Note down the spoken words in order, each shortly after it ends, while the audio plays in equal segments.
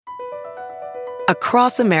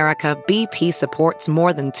Across America, BP supports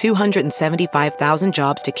more than 275,000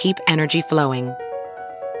 jobs to keep energy flowing.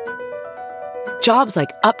 Jobs like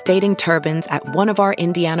updating turbines at one of our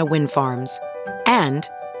Indiana wind farms and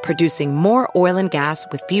producing more oil and gas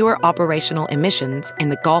with fewer operational emissions in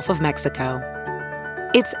the Gulf of Mexico.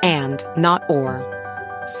 It's and, not or.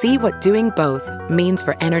 See what doing both means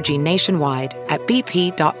for energy nationwide at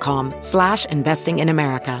bp.com/investing in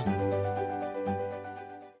America.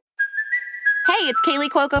 Hey, it's Kaylee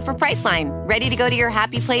Cuoco for Priceline. Ready to go to your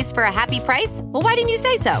happy place for a happy price? Well, why didn't you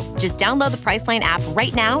say so? Just download the Priceline app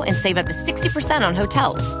right now and save up to 60% on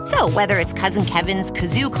hotels. So whether it's Cousin Kevin's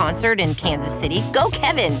Kazoo Concert in Kansas City, go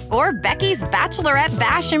Kevin, or Becky's Bachelorette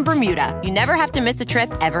Bash in Bermuda, you never have to miss a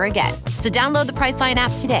trip ever again. So download the Priceline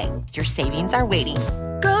app today. Your savings are waiting.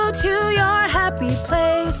 Go to your happy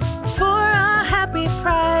place for a happy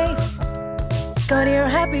price. Go to your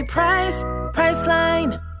happy price,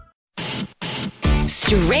 Priceline.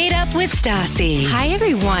 Straight Up with Stassi. Hi,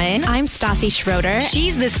 everyone. I'm Stassi Schroeder.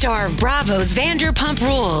 She's the star of Bravo's Vanderpump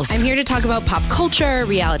Rules. I'm here to talk about pop culture,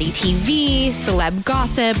 reality TV, celeb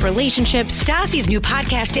gossip, relationships. Stassi's new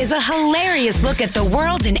podcast is a hilarious look at the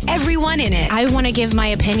world and everyone in it. I want to give my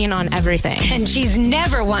opinion on everything. And she's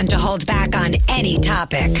never one to hold back on any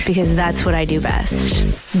topic. Because that's what I do best.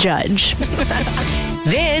 Judge.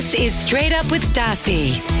 This is Straight Up with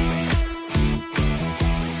Stassi.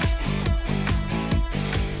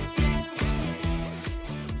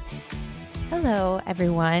 Hello,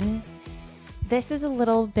 everyone. This is a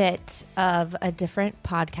little bit of a different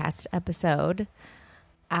podcast episode.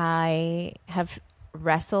 I have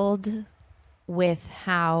wrestled with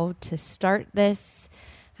how to start this,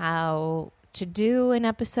 how to do an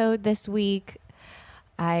episode this week.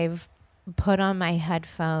 I've put on my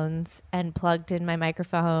headphones and plugged in my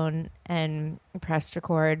microphone and pressed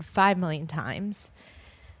record 5 million times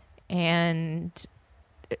and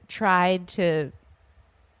tried to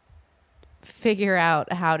figure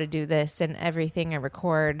out how to do this, and everything I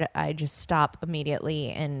record, I just stop immediately,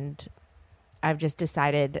 and I've just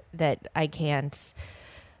decided that I can't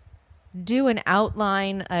do an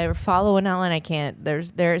outline or follow an outline. I can't.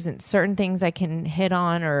 There isn't certain things I can hit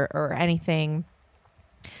on or anything.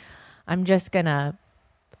 I'm just gonna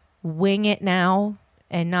wing it now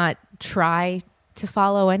and not try to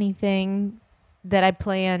follow anything that I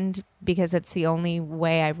planned, because it's the only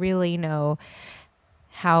way I really know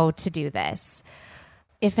how to do this.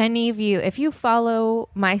 If you follow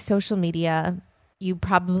my social media, you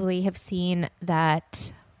probably have seen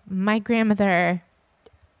that my grandmother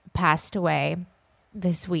passed away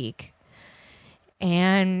this week.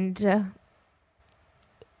 And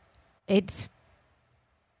it's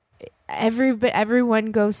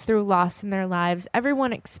everyone goes through loss in their lives.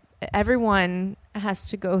 Everyone has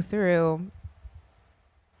to go through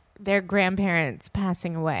their grandparents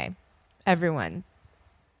passing away. Everyone.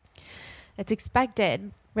 It's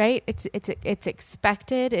expected, right? It's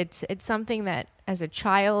expected. It's something that as a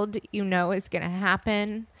child you know is going to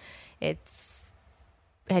happen. It's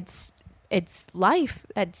life.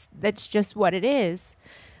 That's just what it is.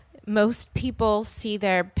 Most people see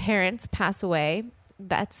their parents pass away.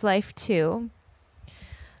 That's life too.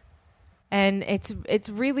 And it's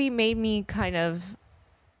really made me kind of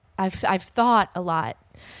I've thought a lot,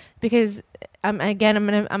 because I'm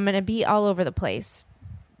gonna be all over the place,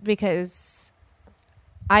 because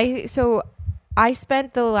I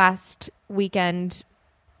spent the last weekend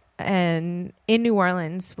in New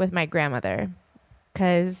Orleans with my grandmother,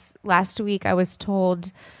 because last week I was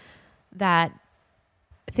told that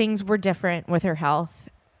things were different with her health,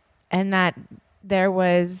 and that there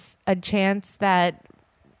was a chance that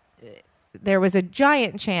there was a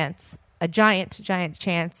giant chance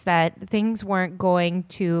that things weren't going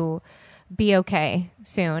to be okay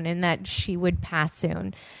soon, and that she would pass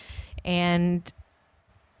soon. And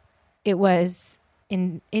it was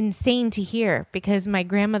insane to hear, because my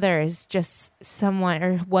grandmother is just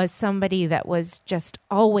was somebody that was just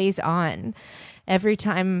always on. Every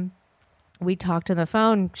time we talked on the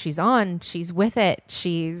phone, she's on, she's with it.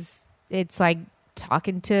 It's like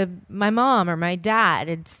talking to my mom or my dad.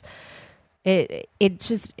 I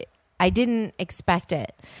didn't expect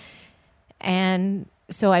it. And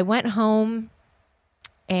so I went home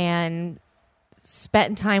and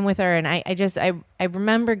spent time with her. And I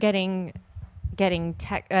remember getting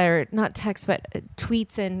not texts, but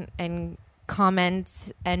tweets and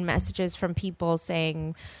comments and messages from people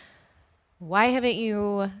saying, why haven't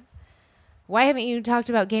you talked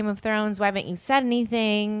about Game of Thrones? Why haven't you said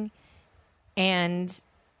anything? And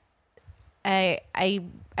I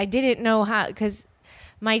didn't know how, because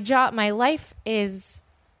my life is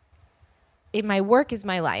my work is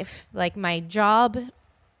my life. Like my job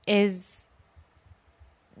is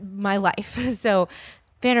my life. So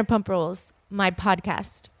Vanderpump Rules, my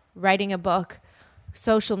podcast, writing a book,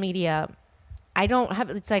 social media. I don't have,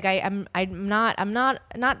 it's like, I'm not, I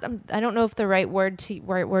don't know if the right words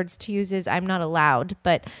to use is I'm not allowed,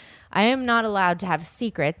 but I am not allowed to have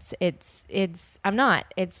secrets. I'm not,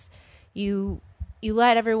 it's you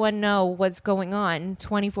let everyone know what's going on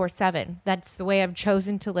 24/7. That's the way I've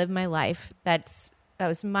chosen to live my life. That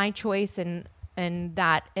was my choice. And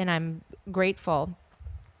I'm grateful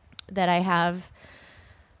that I have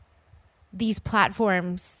these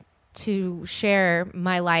platforms to share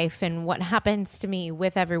my life and what happens to me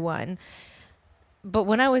with everyone. But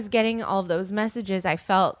when I was getting all of those messages, I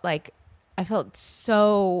felt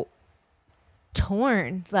so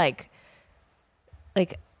torn.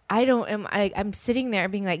 I'm sitting there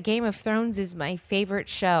being like, Game of Thrones is my favorite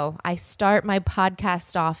show. I start my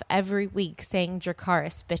podcast off every week saying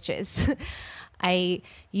Dracarys, bitches.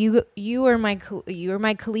 You are my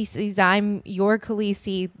Khaleesi's. I'm your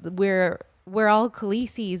Khaleesi. We're all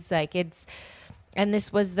Khaleesi's. Like and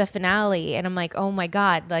this was the finale, and I'm like, oh my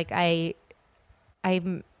God, like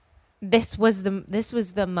this was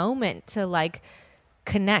the moment to like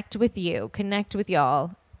connect with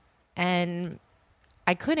y'all, and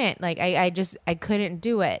I couldn't, like, I couldn't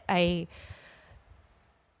do it. I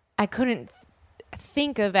couldn't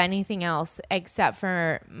think of anything else except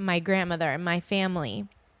for my grandmother and my family.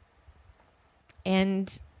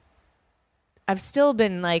 And I've still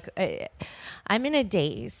been like, I'm in a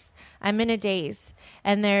daze. And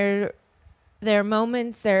there are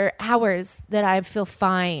moments, there are hours that I feel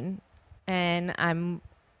fine and I'm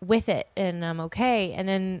with it and I'm okay. And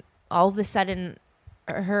then all of a sudden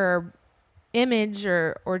her image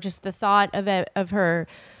or just the thought of her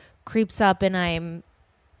creeps up and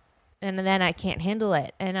then I can't handle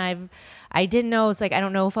it. And I didn't know, it's like, I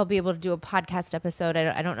don't know if I'll be able to do a podcast episode.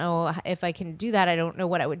 I don't know if I can do that. I don't know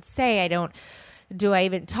what I would say. Do I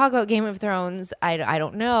even talk about Game of Thrones? I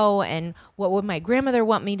don't know. And what would my grandmother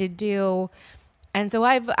want me to do? And so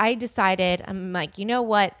I decided, I'm like, you know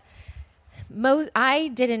what?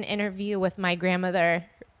 I did an interview with my grandmother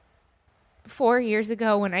 4 years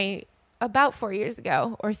ago about 4 years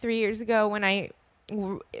ago or 3 years ago in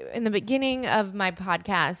the beginning of my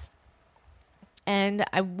podcast. And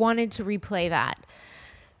I wanted to replay that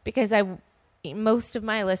because most of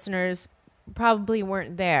my listeners probably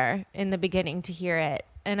weren't there in the beginning to hear it.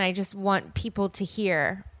 And I just want people to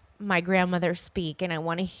hear my grandmother speak. And I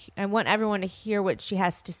want everyone to hear what she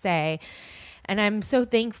has to say. And I'm so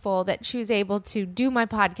thankful that she was able to do my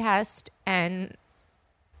podcast and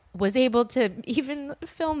was able to even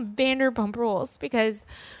film Vanderpump Rules, because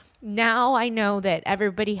now I know that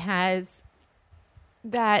everybody has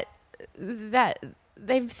that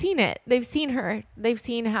they've seen it. They've seen her. They've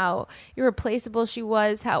seen how irreplaceable she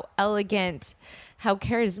was, how elegant, how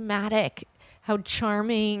charismatic, how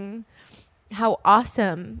charming, how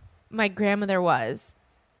awesome my grandmother was.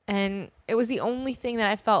 And it was the only thing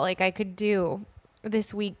that I felt like I could do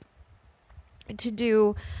this week to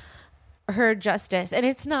do her justice. And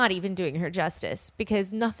it's not even doing her justice,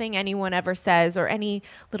 because nothing anyone ever says or any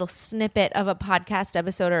little snippet of a podcast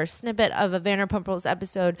episode or a snippet of a Vanderpump Rules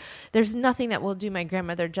episode, there's nothing that will do my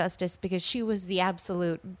grandmother justice, because she was the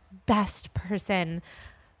absolute best person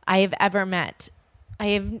I have ever met.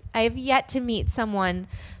 I have yet to meet someone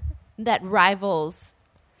that rivals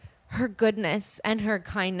her goodness and her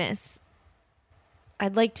kindness.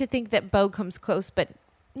 I'd like to think that Bo comes close, but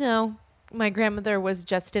no. My grandmother was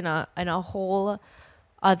just in a whole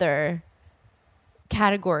other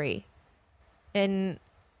category. And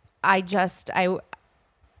after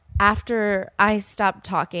I stopped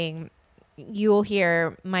talking, you'll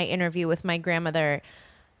hear my interview with my grandmother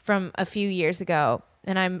from a few years ago.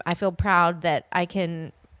 And I feel proud that I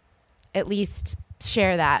can at least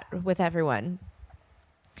share that with everyone.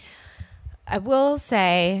 I will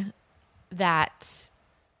say that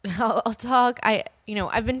I'll talk. I've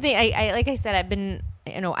been like I said,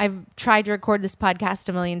 I've tried to record this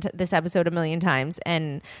podcast this episode a million times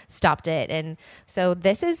and stopped it. And so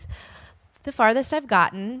this is the farthest I've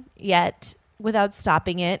gotten yet without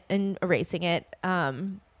stopping it and erasing it.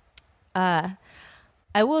 I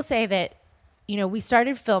will say that, we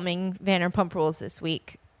started filming Vanderpump Rules this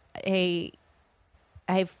week. I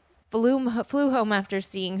flew home after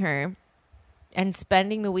seeing her and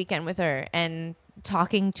spending the weekend with her and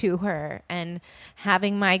talking to her and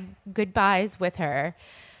having my goodbyes with her.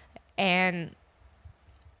 And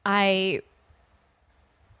I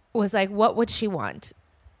was like, what would she want?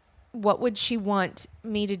 What would she want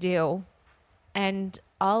me to do? And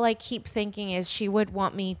all I keep thinking is she would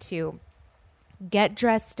want me to get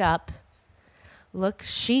dressed up, look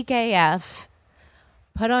chic AF,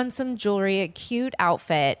 put on some jewelry, a cute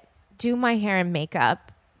outfit, do my hair and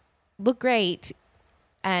makeup, look great,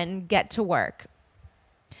 and get to work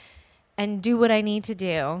and do what I need to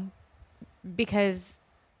do, because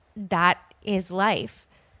that is life.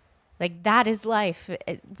 Like, that is life.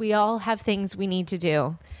 We all have things we need to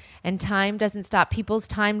do, and time doesn't stop. People's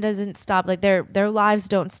time doesn't stop. Like, their lives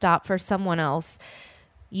don't stop for someone else.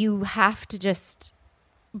 You have to just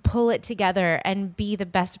pull it together and be the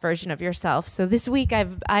best version of yourself. So this week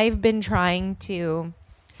I've been trying to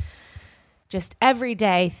just every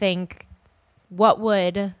day think, what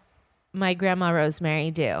would my grandma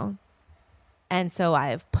Rosemary do? And so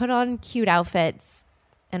I've put on cute outfits,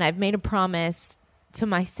 and I've made a promise to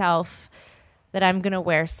myself that I'm going to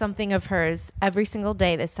wear something of hers every single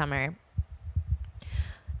day this summer.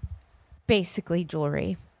 Basically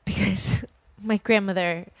jewelry, because my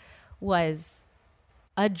grandmother was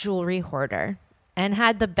a jewelry hoarder and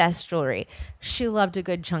had the best jewelry. She loved a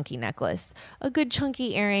good chunky necklace, a good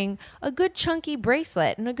chunky earring, a good chunky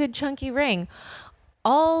bracelet, and a good chunky ring,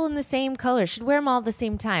 all in the same color. She'd wear them all at the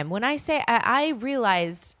same time. When I say, I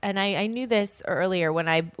realized, and I knew this earlier when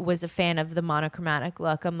I was a fan of the monochromatic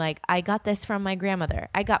look, I'm like, I got this from my grandmother.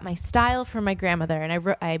 I got my style from my grandmother,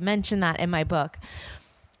 and I mentioned that in my book.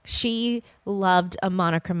 She loved a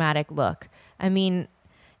monochromatic look. I mean,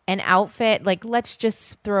 an outfit, like, let's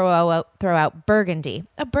just throw out burgundy,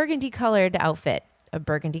 a burgundy colored outfit, a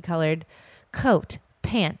burgundy colored coat,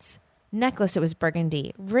 pants, necklace that was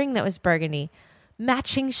burgundy, ring that was burgundy,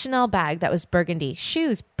 matching Chanel bag that was burgundy,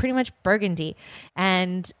 shoes pretty much burgundy.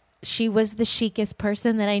 And she was the chicest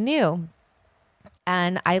person that I knew.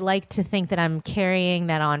 And I like to think that I'm carrying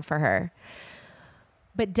that on for her.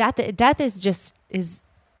 But death is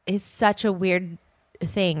such a weird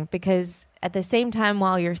thing, because at the same time,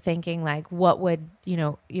 while you're thinking like, what would,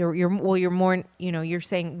 you're more, you're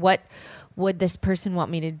saying, what would this person want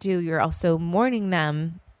me to do? You're also mourning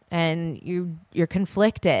them, and you're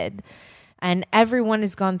conflicted. And everyone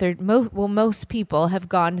has gone through, most people have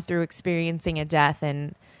gone through experiencing a death,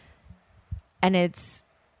 and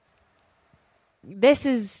this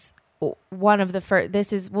is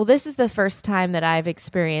the first time that I've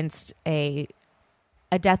experienced a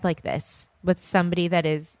death like this with somebody that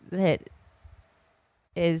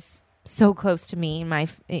is so close to me.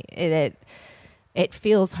 It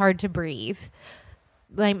feels hard to breathe.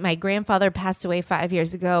 Like, my grandfather passed away 5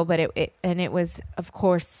 years ago, but it was, of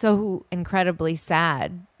course, so incredibly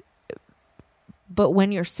sad. But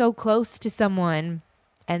when you're so close to someone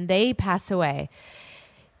and they pass away,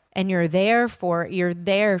 and you're there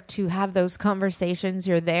to have those conversations,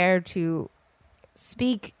 you're there to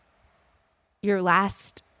speak your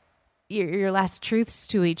last truths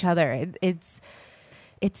to each other. It's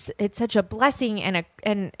such a blessing, and I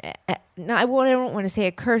don't want to say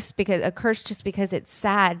a curse just because it's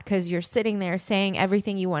sad, because you're sitting there saying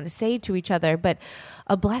everything you want to say to each other, but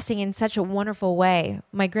a blessing in such a wonderful way.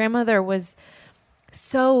 My grandmother was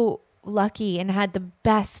so lucky and had the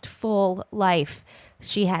best full life.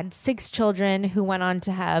 She had 6 children who went on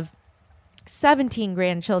to have 17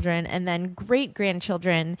 grandchildren and then great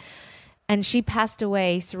grandchildren. And she passed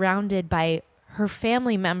away surrounded by her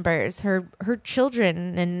family members, her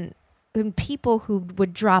children, and people who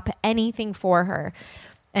would drop anything for her,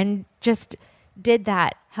 and just did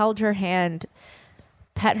that, held her hand,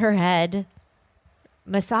 pet her head,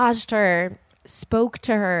 massaged her, spoke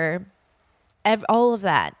to her, all of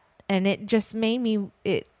that. And it just made me,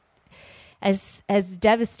 as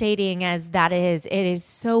devastating as that is, it is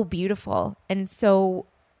so beautiful and so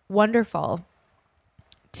wonderful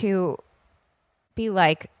to be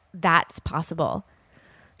like, that's possible,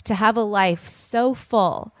 to have a life so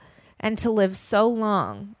full and to live so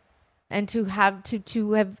long and to have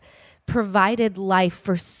provided life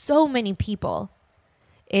for so many people.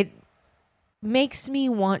 It makes me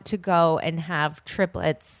want to go and have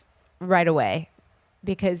triplets right away,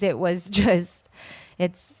 because it was just,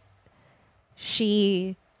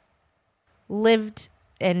 she lived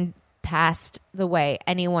and passed the way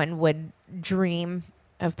anyone would dream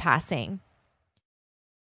of passing.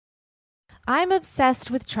 I'm obsessed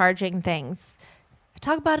with charging things. I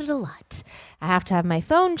talk about it a lot. I have to have my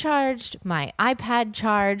phone charged, my iPad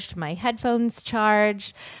charged, my headphones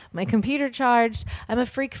charged, my computer charged. I'm a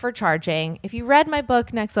freak for charging. If you read my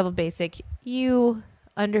book, Next Level Basic, you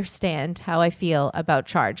understand how I feel about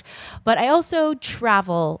charge. But I also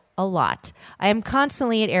travel a lot. I am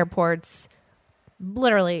constantly at airports,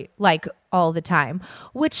 literally like all the time,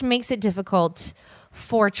 which makes it difficult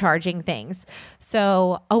for charging things.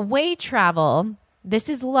 So away travel This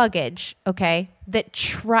is luggage, okay, that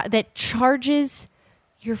charges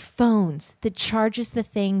your phones, that charges the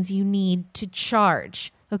things you need to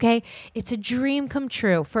charge, okay? It's a dream come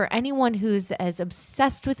true for anyone who's as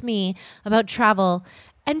obsessed with me about travel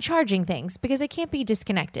and charging things, because I can't be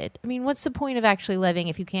disconnected. I mean, what's the point of actually living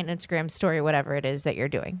if you can't Instagram story whatever it is that you're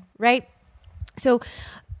doing, right? So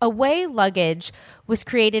Away luggage was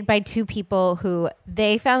created by two people who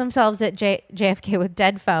they found themselves at JFK with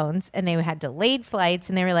dead phones, and they had delayed flights,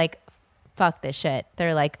 and they were like, fuck this shit.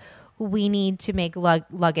 They're like, we need to make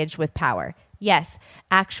luggage with power. Yes,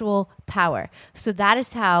 actual power. So that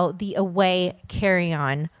is how the Away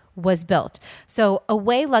carry-on was built. So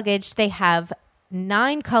Away luggage, they have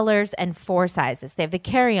 9 colors and 4 sizes. They have the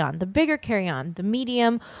carry-on, the bigger carry-on, the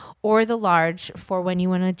medium, or the large for when you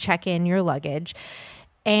want to check in your luggage.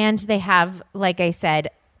 And they have, like I said,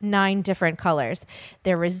 9 different colors.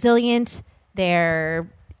 They're resilient.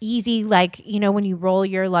 They're easy. Like, you know, when you roll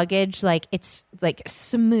your luggage, like it's like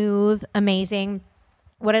smooth, amazing.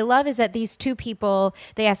 What I love is that these two people,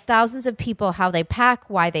 they asked thousands of people how they pack,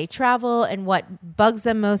 why they travel, and what bugs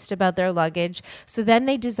them most about their luggage. So then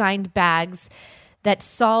they designed bags that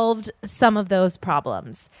solved some of those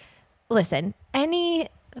problems. Listen, any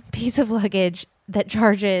piece of luggage that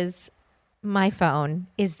charges my phone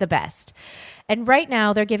is the best. And right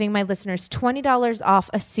now they're giving my listeners $20 off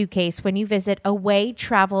a suitcase when you visit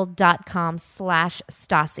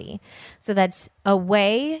awaytravel.com/Stassi. So that's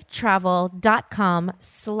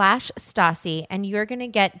awaytravel.com/Stassi, and you're going to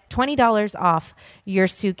get $20 off your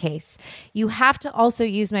suitcase. You have to also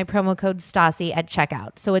use my promo code Stassi at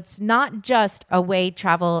checkout. So it's not just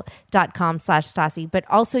awaytravel.com/Stassi, but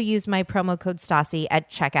also use my promo code Stassi at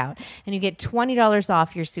checkout, and you get $20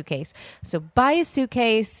 off your suitcase. So buy a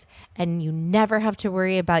suitcase and you never have to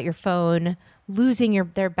worry about your phone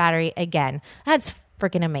losing their battery again. That's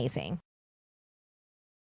freaking amazing.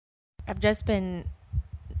 I've just been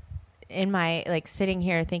in my, like, sitting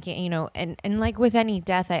here thinking, you know, and like with any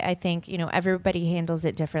death, I think, you know, everybody handles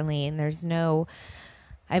it differently. And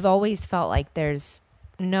I've always felt like there's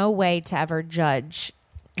no way to ever judge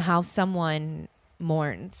how someone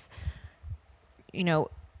mourns. You know,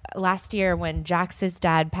 last year when Jax's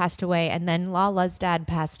dad passed away and then Lala's dad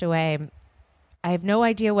passed away, I have no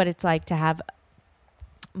idea what it's like to have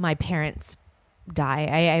my parents die.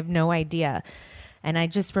 I have no idea. And I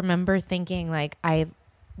just remember thinking, like, I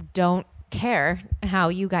don't care how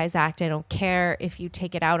you guys act. I don't care if you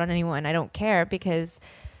take it out on anyone. I don't care, because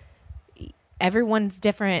everyone's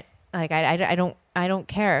different. Like, I don't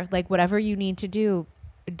care. Like, whatever you need to do.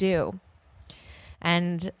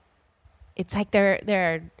 And it's like there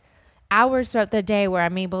are hours throughout the day where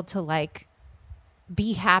I'm able to, like,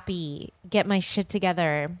 be happy, get my shit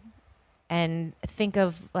together, and think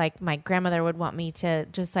of, like, my grandmother would want me to,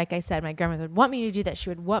 just like I said, my grandmother would want me to do that. She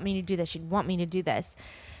would want me to do this. She'd want me to do this.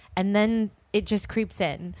 And then it just creeps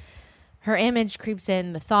in. Her image creeps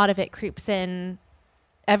in. The thought of it creeps in.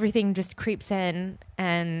 Everything just creeps in.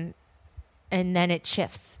 And then it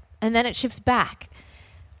shifts. And then it shifts back.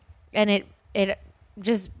 And it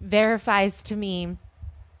just verifies to me,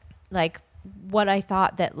 like, what I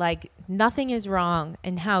thought, that, like, nothing is wrong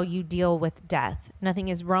in how you deal with death. Nothing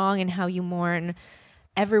is wrong in how you mourn.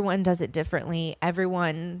 Everyone does it differently.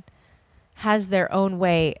 Everyone has their own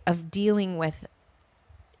way of dealing with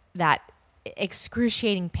that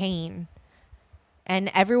excruciating pain. And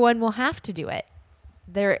everyone will have to do it.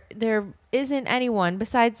 There isn't anyone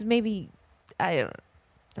besides maybe, I don't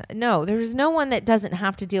know. There's no one that doesn't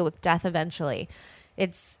have to deal with death eventually.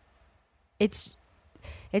 It's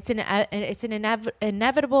an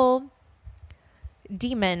inevitable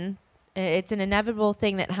demon. It's an inevitable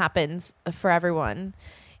thing that happens for everyone.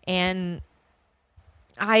 And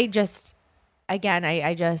I just,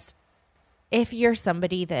 if you're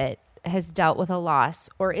somebody that has dealt with a loss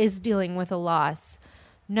or is dealing with a loss,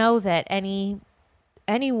 know that any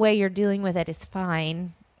way you're dealing with it is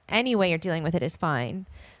fine. Any way you're dealing with it is fine.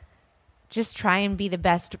 Just try and be the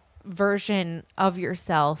best version of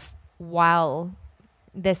yourself while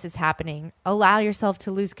this is happening. Allow yourself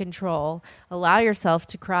to lose control. Allow yourself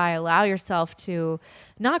to cry. Allow yourself to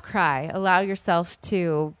not cry. Allow yourself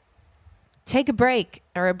to take a break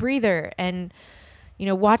or a breather and, you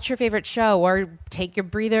know, watch your favorite show, or take your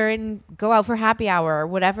breather and go out for happy hour, or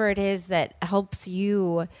whatever it is that helps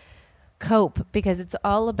you cope, because it's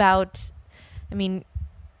all about, I mean,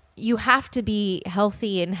 you have to be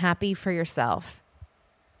healthy and happy for yourself.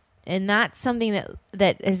 And that's something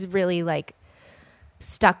that is really, like,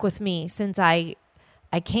 stuck with me since I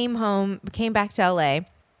came back to LA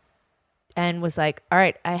and was like, all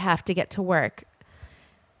right, I have to get to work,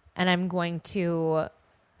 and I'm going to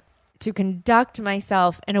to conduct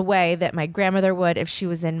myself in a way that my grandmother would if she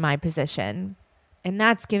was in my position. And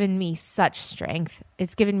that's given me such strength.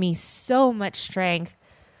 It's given me so much strength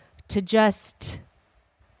to just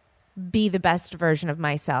be the best version of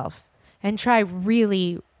myself and try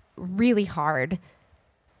really, really hard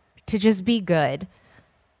to just be good,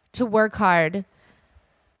 to work hard,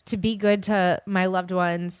 to be good to my loved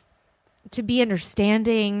ones, to be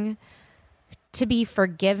understanding, to be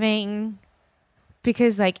forgiving.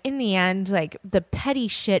 Because like in the end, like the petty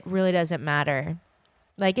shit really doesn't matter.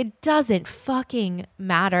 Like it doesn't fucking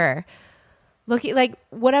matter. Look at like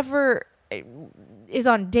whatever is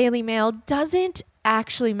on Daily Mail doesn't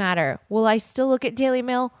actually matter. Will I still look at Daily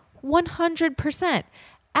Mail? 100%.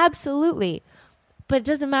 Absolutely. But it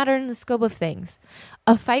doesn't matter in the scope of things.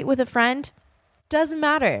 A fight with a friend doesn't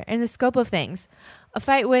matter in the scope of things. A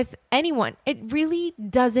fight with anyone, it really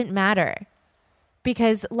doesn't matter.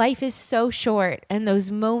 Because life is so short and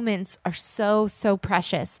those moments are so, so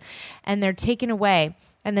precious and they're taken away.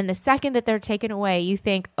 And then the second that they're taken away, you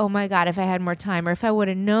think, oh my God, if I had more time, or if I would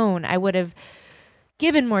have known, I would have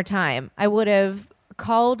given more time. I would have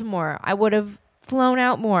called more. I would have flown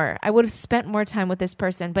out more. I would have spent more time with this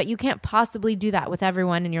person. But you can't possibly do that with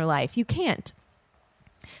everyone in your life. You can't.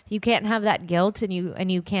 You can't have that guilt and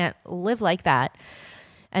you can't live like that.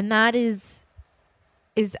 And that is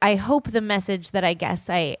I hope the message that I guess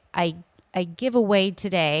I give away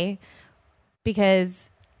today,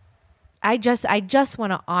 because I just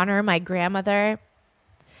want to honor my grandmother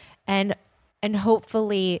and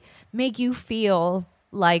hopefully make you feel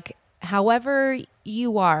like however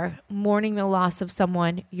you are mourning the loss of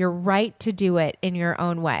someone, you're right to do it in your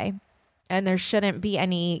own way. And there shouldn't be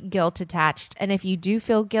any guilt attached. And if you do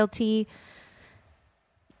feel guilty,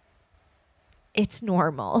 it's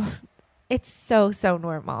normal. It's so, so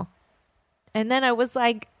normal. And then I was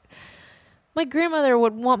like, my grandmother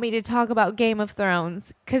would want me to talk about Game of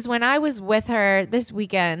Thrones. Because when I was with her this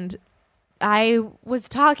weekend, I was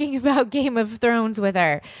talking about Game of Thrones with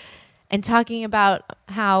her and talking about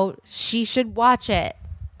how she should watch it,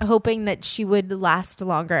 hoping that she would last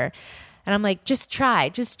longer. And I'm like, just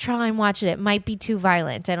try and watch it. It might be too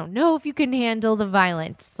violent. I don't know if you can handle the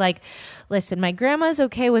violence. Like, listen, my grandma's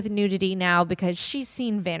okay with nudity now because she's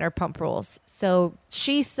seen Vanderpump Rules. So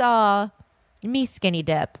she saw me skinny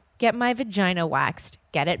dip, get my vagina waxed,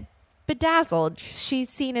 get it bedazzled.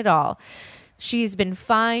 She's seen it all. She's been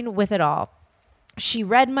fine with it all. She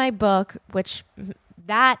read my book, which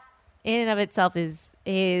that in and of itself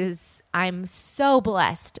is I'm so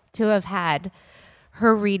blessed to have had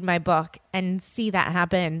her read my book and see that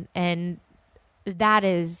happen. And that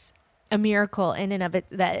is a miracle in and of it.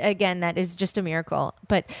 That is just a miracle.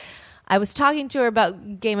 But I was talking to her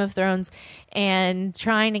about Game of Thrones and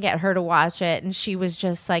trying to get her to watch it, and she was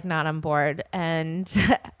just like not on board. And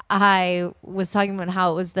I was talking about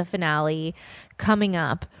how it was the finale coming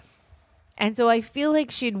up. And so I feel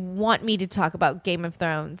like she'd want me to talk about Game of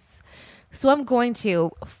Thrones. So I'm going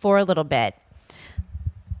to for a little bit.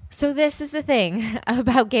 So this is the thing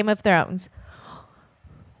about Game of Thrones.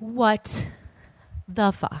 What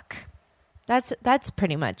the fuck? That's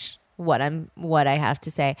pretty much what I have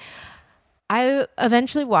to say. I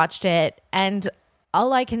eventually watched it, and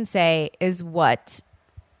all I can say is what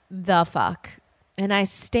the fuck. And I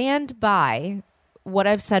stand by what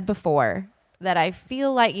I've said before, that I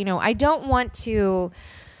feel like, I don't want to,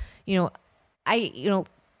 TV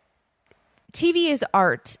is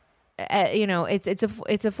art.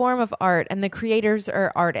 It's a form of art, and the creators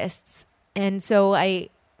are artists. And so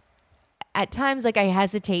at times, like, I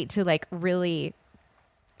hesitate to like really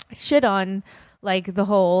shit on like the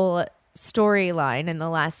whole storyline in the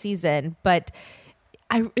last season, but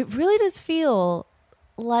it really does feel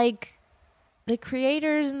like the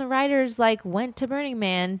creators and the writers like went to Burning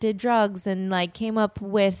Man, did drugs, and like came up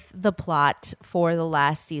with the plot for the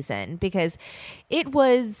last season, because it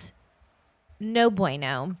was no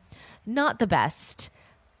bueno. Not the best.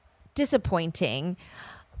 Disappointing.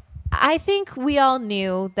 I think we all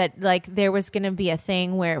knew that like there was going to be a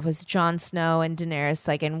thing where it was Jon Snow and Daenerys,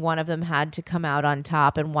 like, and one of them had to come out on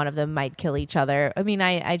top and one of them might kill each other. I mean,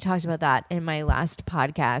 I talked about that in my last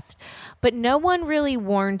podcast, but no one really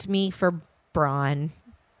warned me for Bran.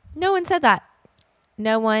 No one said that.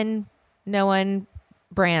 No one warned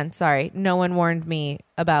me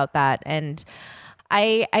about that. And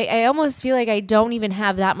I almost feel like I don't even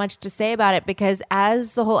have that much to say about it, because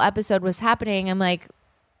as the whole episode was happening, I'm like,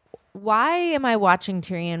 why am I watching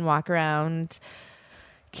Tyrion walk around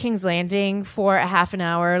King's Landing for a half an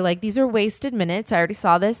hour? Like, these are wasted minutes. I already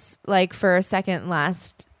saw this like for a second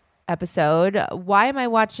last episode. Why am I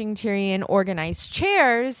watching Tyrion organize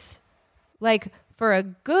chairs like for a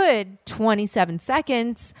good 27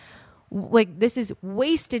 seconds. Like, this is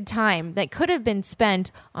wasted time that could have been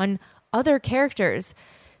spent on other characters,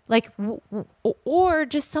 like, or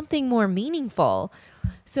just something more meaningful.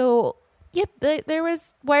 So, yep, there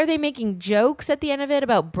was, why are they making jokes at the end of it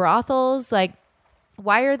about brothels? Like,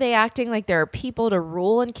 why are they acting like there are people to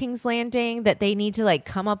rule in King's Landing, that they need to like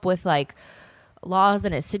come up with like laws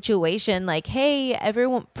in a situation? Like, hey,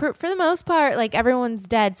 everyone, for the most part, like everyone's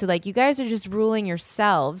dead. So like you guys are just ruling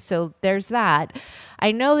yourselves. So there's that.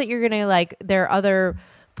 I know that you're going to like, there are other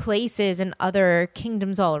places and other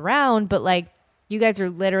kingdoms all around, but like you guys are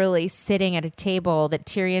literally sitting at a table that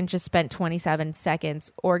Tyrion just spent 27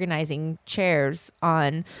 seconds organizing chairs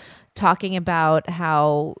on, talking about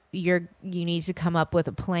how you need to come up with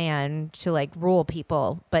a plan to like rule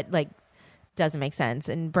people, but like doesn't make sense.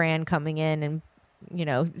 And Bran coming in and, you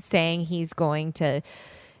know, saying he's going to,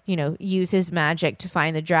 you know, use his magic to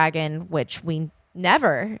find the dragon, which we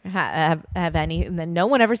never have any, and then no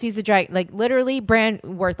one ever sees the dragon. Like literally, Bran,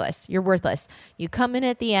 worthless. You're worthless. You come in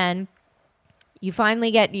at the end, you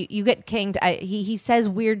finally get, you get kinged. He says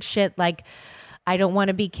weird shit like, I don't want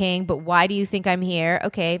to be king, but why do you think I'm here?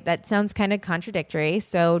 Okay, that sounds kind of contradictory,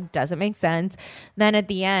 so doesn't make sense. Then at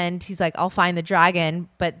the end, he's like, I'll find the dragon,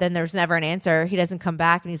 but then there's never an answer. He doesn't come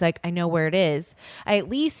back, and he's like, I know where it is. I at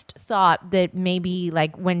least thought that maybe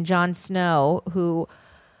like when Jon Snow, who,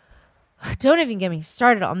 don't even get me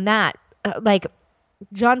started on that, like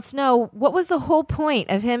Jon Snow, what was the whole point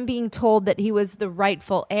of him being told that he was the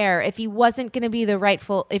rightful heir if he wasn't going to be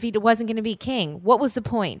if he wasn't going to be king? What was the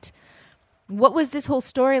point? What was this whole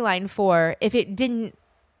storyline for if it didn't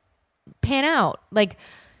pan out? Like,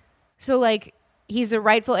 so like he's a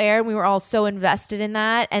rightful heir and we were all so invested in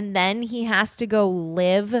that. And then he has to go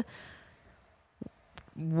live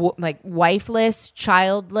like wifeless,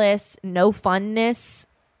 childless, no funness,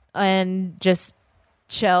 and just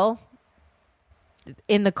chill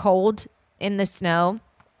in the cold, in the snow.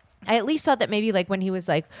 I at least thought that maybe like when he was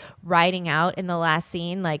like riding out in the last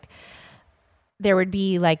scene, like there would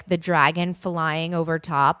be like the dragon flying over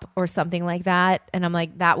top or something like that. And I'm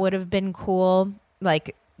like, that would have been cool.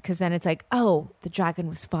 Like, because then it's like, oh, the dragon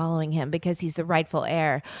was following him because he's the rightful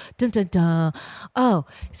heir. Dun, dun, dun. Oh,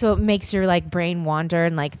 so it makes your like brain wander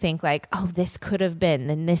and like think like, oh, this could have been,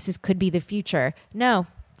 and could be the future. No,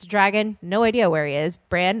 it's a dragon. No idea where he is.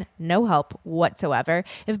 Bran, no help whatsoever.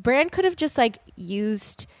 If Bran could have just like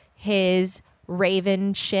used his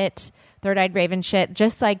raven shit, third-eyed raven shit,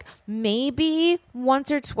 just like maybe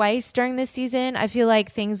once or twice during this season, I feel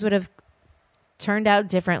like things would have turned out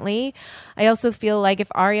differently. I also feel like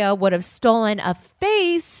if Arya would have stolen a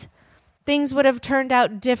face, things would have turned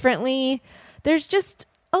out differently. There's just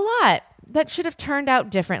a lot that should have turned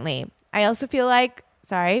out differently. I also feel like,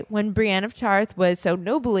 when Brienne of Tarth was so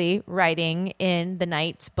nobly writing in the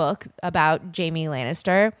Knight's book about Jaime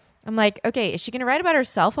Lannister, I'm like, okay, is she going to write about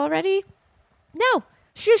herself already? No.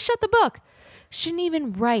 She just shut the book. Shouldn't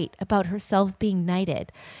even write about herself being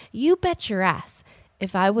knighted. You bet your ass.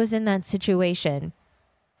 If I was in that situation,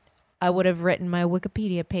 I would have written my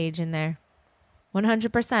Wikipedia page in there.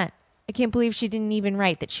 100%. I can't believe she didn't even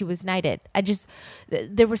write that she was knighted.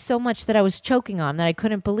 There was so much that I was choking on that I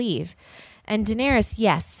couldn't believe. And Daenerys,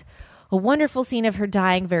 yes, a wonderful scene of her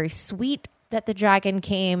dying. Very sweet that the dragon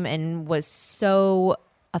came and was so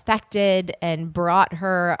affected and brought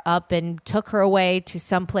her up and took her away to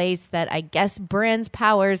some place that I guess Bran's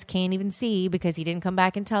powers can't even see because he didn't come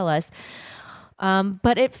back and tell us.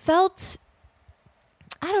 But it felt,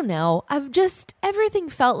 I don't know, everything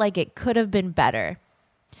felt like it could have been better.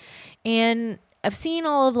 And I've seen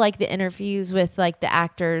all of like the interviews with like the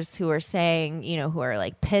actors who are saying, you know, who are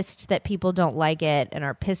like pissed that people don't like it and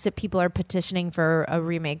are pissed that people are petitioning for a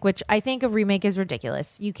remake, which I think a remake is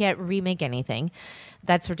ridiculous. You can't remake anything.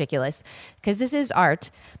 That's ridiculous because this is art.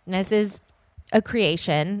 And this is a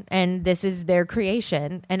creation and this is their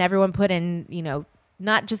creation. And everyone put in, you know,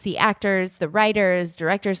 not just the actors, the writers,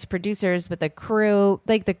 directors, producers, but the crew,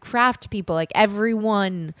 like the craft people, like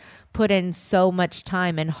everyone put in so much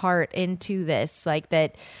time and heart into this, like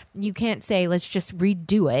that you can't say, let's just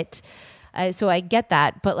redo it. So I get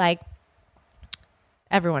that, but like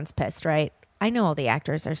everyone's pissed, right? I know all the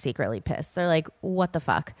actors are secretly pissed. They're like, what the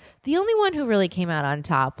fuck? The only one who really came out on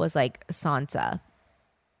top was like Sansa,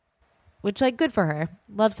 which like good for her.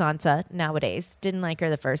 Love Sansa nowadays. Didn't like her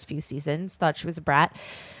the first few seasons. Thought she was a brat.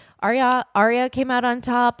 Arya came out on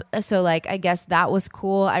top. So like, I guess that was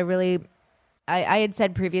cool. I had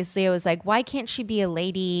said previously, I was like, why can't she be a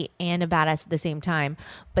lady and a badass at the same time?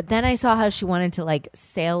 But then I saw how she wanted to like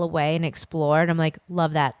sail away and explore. And I'm like,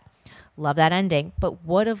 love that ending. But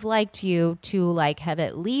would have liked you to like have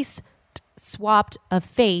at least swapped a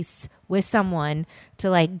face with someone to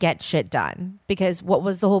like get shit done, because what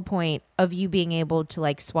was the whole point of you being able to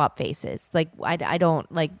like swap faces? Like I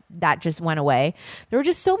don't like that just went away. There were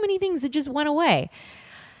just so many things that just went away.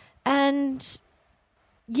 And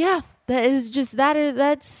yeah, those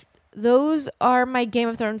are my Game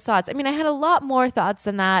of Thrones thoughts. I mean, I had a lot more thoughts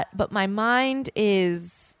than that, but my mind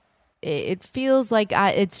it feels like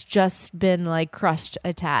it's just been like crushed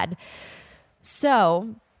a tad.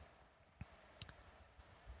 So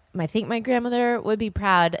I think my grandmother would be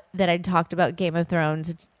proud that I talked about Game of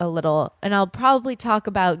Thrones a little, and I'll probably talk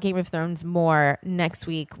about Game of Thrones more next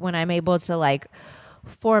week when I'm able to like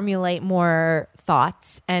formulate more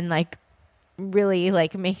thoughts and like really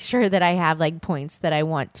like make sure that I have like points that I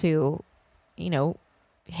want to,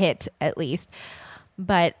 hit at least.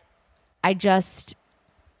 But I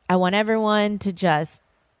want everyone to just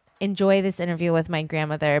enjoy this interview with my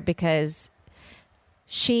grandmother, because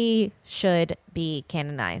she should be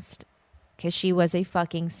canonized, because she was a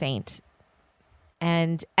fucking saint.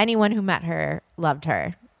 And anyone who met her loved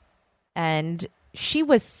her. And she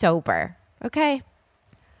was sober, okay?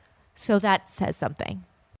 So that says something.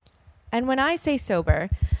 And when I say sober,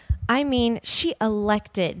 I mean she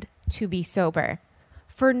elected to be sober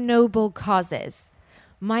for noble causes.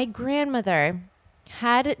 My grandmother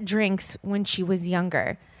had drinks when she was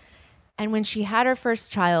younger. And when she had her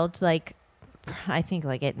first child, like I think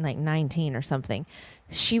like at like 19 or something,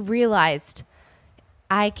 she realized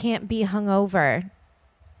I can't be hungover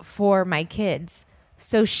for my kids.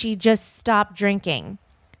 So she just stopped drinking.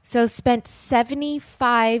 So spent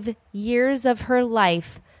 75 years of her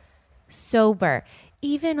life sober.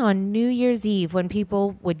 Even on New Year's Eve, when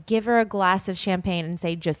people would give her a glass of champagne and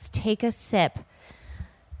say, just take a sip,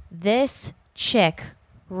 this chick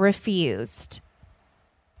refused.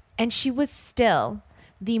 And she was still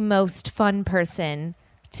the most fun person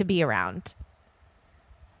to be around.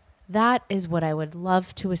 That is what I would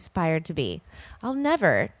love to aspire to be. I'll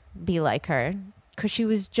never be like her, because she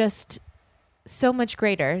was just so much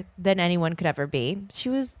greater than anyone could ever be. She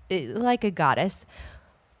was like a goddess.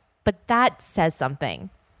 But that says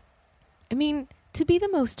something. I mean, to be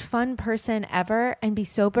the most fun person ever and be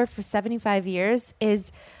sober for 75 years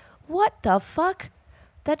is, what the fuck?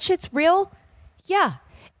 That shit's real? Yeah,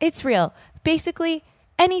 it's real. Basically,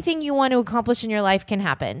 anything you want to accomplish in your life can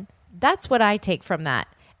happen. That's what I take from that.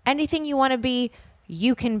 Anything you want to be,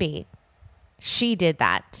 you can be. She did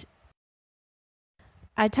that.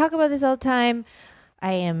 I talk about this all the time.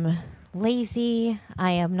 I am lazy.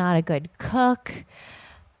 I am not a good cook.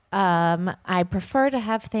 I prefer to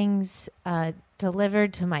have things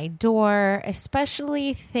delivered to my door,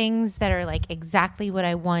 especially things that are like exactly what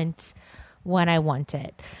I want when I want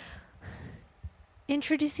it.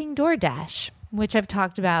 Introducing DoorDash, which I've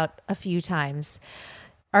talked about a few times.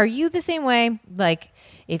 Are you the same way? Like,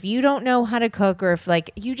 if you don't know how to cook, or if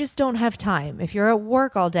like you just don't have time, if you're at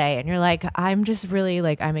work all day and you're like, I'm just really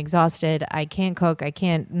like, I'm exhausted. I can't cook. I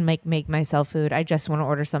can't make myself food. I just want to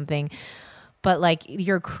order something. But like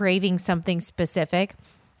you're craving something specific.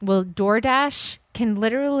 Well, DoorDash can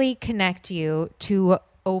literally connect you to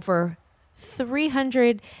over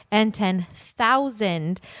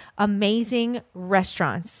 310,000 amazing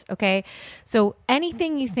restaurants. Okay. So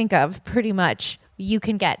anything you think of, pretty much you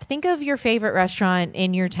can get. Think of your favorite restaurant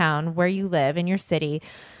in your town, where you live, in your city.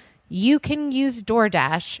 You can use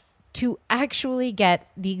DoorDash to actually get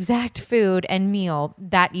the exact food and meal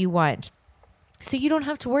that you want. So you don't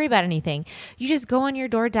have to worry about anything. You just go on your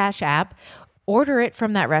DoorDash app, order it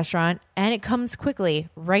from that restaurant, and it comes quickly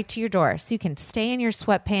right to your door. So you can stay in your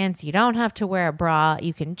sweatpants. You don't have to wear a bra.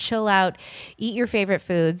 You can chill out, eat your favorite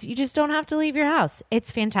foods. You just don't have to leave your house. It's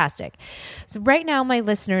fantastic. So right now, my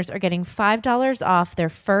listeners are getting $5 off their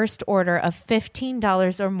first order of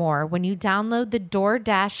 $15 or more when you download the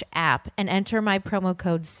DoorDash app and enter my promo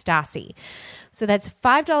code Stassi. So that's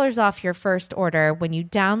 $5 off your first order when you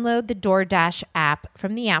download the DoorDash app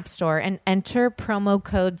from the App Store and enter promo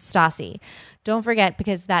code Stassi. Don't forget,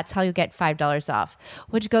 because that's how you get $5 off,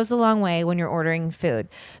 which goes a long way when you're ordering food.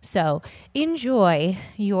 So enjoy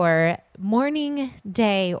your morning,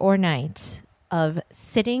 day, or night of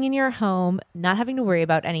sitting in your home, not having to worry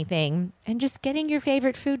about anything, and just getting your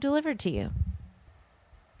favorite food delivered to you.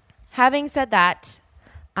 Having said that,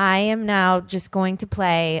 I am now just going to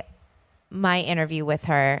play my interview with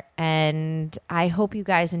her, and I hope you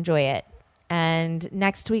guys enjoy it. And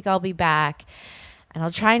next week I'll be back, and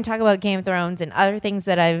I'll try and talk about Game of Thrones and other things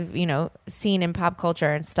that I've, seen in pop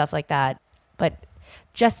culture and stuff like that. But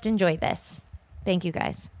just enjoy this. Thank you,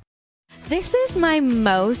 guys. This is my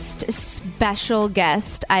most special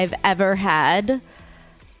guest I've ever had.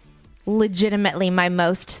 legitimately my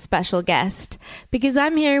most special guest because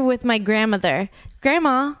I'm here with my grandmother.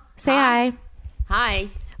 Grandma, say hi. Hi.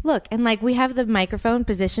 Look, and like we have the microphone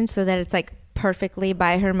positioned so that it's like perfectly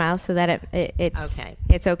by her mouth so that it's Okay.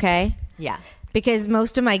 It's okay. Yeah. Because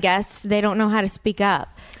most of my guests, they don't know how to speak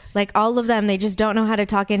up. Like all of them, they just don't know how to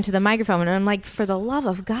talk into the microphone. And I'm like, for the love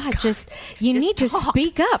of God, you need to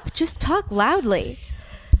speak up. Just talk loudly.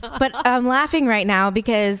 But I'm laughing right now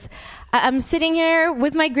because I'm sitting here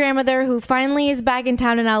with my grandmother who finally is back in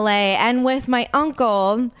town in LA and with my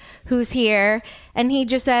uncle who's here. And he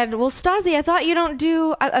just said, well, Stasi, I thought you don't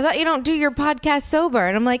do your podcast sober.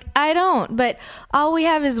 And I'm like, I don't, but all we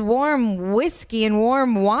have is warm whiskey and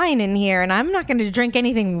warm wine in here. And I'm not going to drink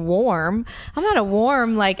anything warm. I'm not a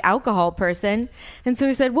warm like alcohol person. And so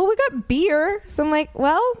he said, well, we got beer. So I'm like,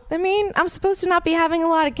 well, I mean, I'm supposed to not be having a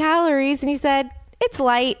lot of calories. And he said, it's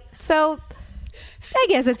light. So I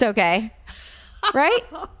guess it's okay. Right?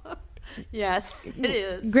 Yes, it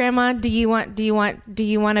is. Grandma, do you want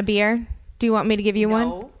a beer? Do you want me to give you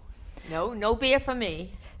one? No beer for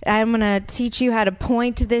me. I'm going to teach you how to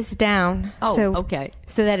point this down. Oh, okay.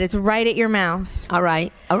 So that it's right at your mouth. All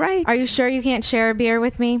right. Are you sure you can't share a beer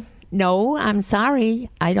with me? No, I'm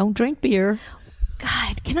sorry. I don't drink beer.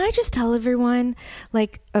 God, can I just tell everyone?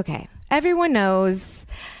 Like, okay, everyone knows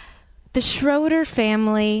the Schroeder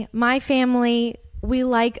family, my family, we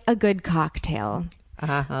like a good cocktail.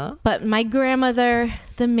 Uh-huh. But my grandmother,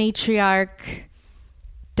 the matriarch,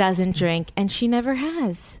 doesn't drink, and she never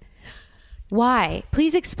has. Why?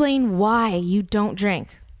 Please explain why you don't drink.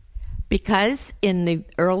 Because in the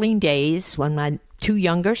early days when my two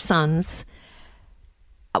younger sons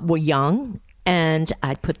were young, and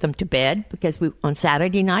I'd put them to bed because on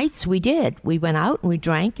Saturday nights we went out and we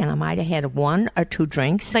drank, and I might have had 1 or 2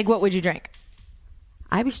 drinks. Like, what would you drink?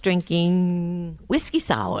 I was drinking whiskey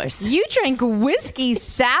sours. You drink whiskey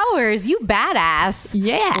sours. You badass.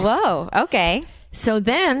 Yes. Whoa. Okay. So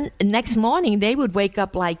then next morning they would wake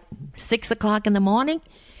up like 6 o'clock in the morning,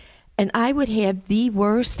 and I would have the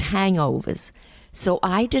worst hangovers. So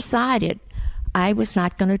I decided I was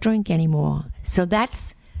not going to drink anymore. So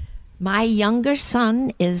that's my younger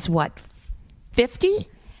son is 50?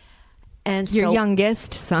 And your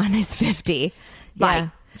youngest son is 50. Right. Yeah.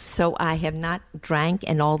 So I have not drank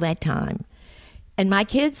in all that time. And my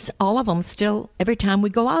kids, all of them still, every time we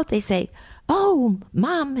go out, they say, oh,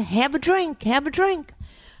 Mom, have a drink.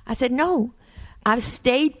 I said, no, I've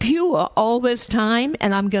stayed pure all this time,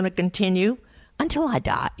 and I'm going to continue until I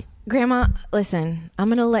die. Grandma, listen, I'm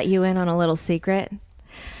going to let you in on a little secret.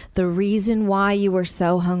 The reason why you were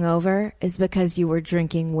so hungover is because you were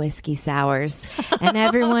drinking whiskey sours. And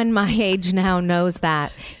everyone my age now knows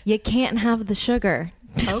that. You can't have the sugar.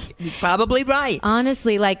 Okay, you're probably right.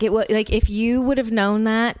 Honestly, like if you would have known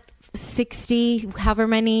that 60, however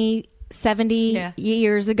many, 70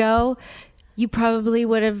 years ago, you probably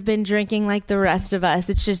would have been drinking like the rest of us.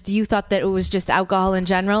 It's just you thought that it was just alcohol in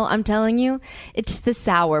general. I'm telling you, it's the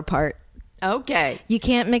sour part. Okay. You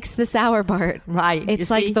can't mix the sour part. Right. It's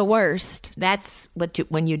like the worst. That's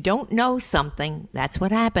when you don't know something, that's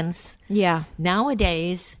what happens. Yeah.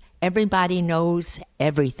 Nowadays, everybody knows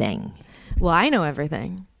everything. Well, I know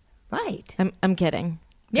everything. Right. I'm kidding.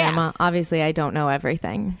 Yeah. Grandma, obviously I don't know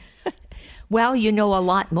everything. Well, you know a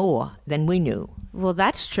lot more than we knew. Well,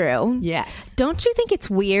 that's true. Yes. Don't you think it's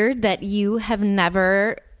weird that you have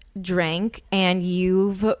never drank and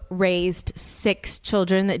you've raised 6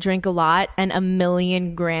 children that drink a lot and 1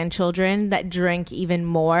 million grandchildren that drink even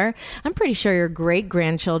more? I'm pretty sure your great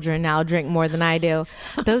grandchildren now drink more than I do.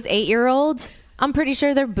 Those 8-year-olds, I'm pretty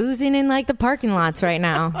sure they're boozing in like the parking lots right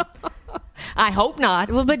now. I hope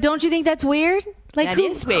not. Well, but don't you think that's weird? Like That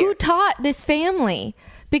is weird. Who taught this family?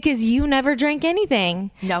 Because you never drank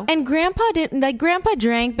anything. No. And Grandpa didn't. Like Grandpa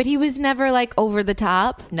drank, but he was never like over the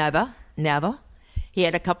top. Never. He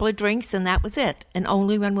had a couple of drinks and that was it. And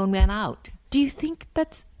only when we went out. Do you think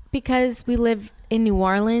that's because we live in New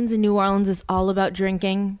Orleans and New Orleans is all about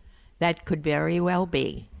drinking? That could very well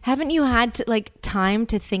be. Haven't you had time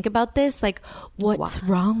to think about this? Like, what's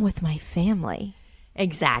wrong with my family?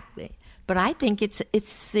 Exactly. But I think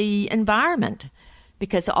it's the environment,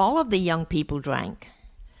 because all of the young people drank.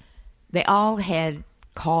 They all had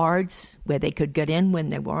cards where they could get in when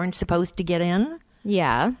they weren't supposed to get in.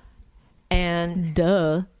 Yeah. And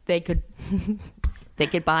duh. They could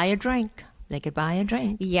buy a drink.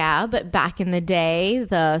 Yeah, but back in the day,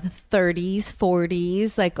 the 30s,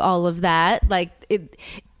 40s, like all of that, like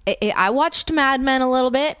I watched Mad Men a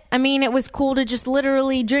little bit. I mean, it was cool to just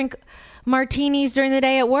literally drink martinis during the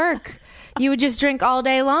day at work. You would just drink all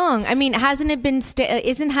day long. I mean, hasn't it been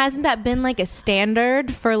hasn't that been like a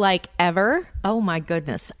standard for like ever? Oh my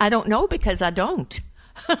goodness. I don't know because I don't.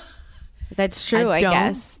 That's true, I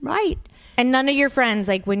guess. Right. And none of your friends,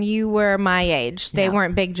 like when you were my age, they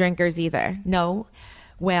weren't big drinkers either. No.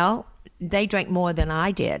 Well, they drank more than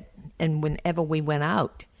I did. And whenever we went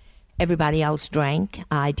out, everybody else drank.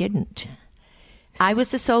 I didn't. I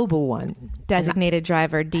was the sober one. Designated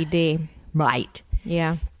driver, DD. Right.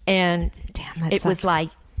 Yeah. And Damn, that it was sucks. like,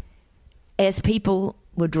 as people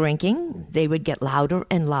were drinking, they would get louder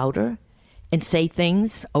and louder and say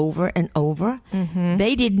things over and over. Mm-hmm.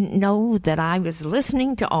 They didn't know that I was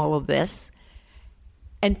listening to all of this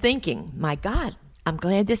and thinking, my God, I'm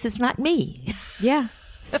glad this is not me. Yeah.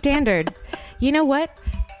 Standard. You know what?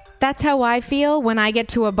 That's how I feel when I get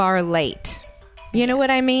to a bar late. You know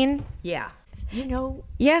what I mean? Yeah. You know,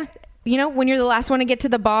 Yeah. You know, when you're the last one to get to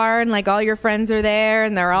the bar and like all your friends are there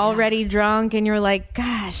and they're already drunk and you're like,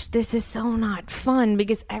 gosh, this is so not fun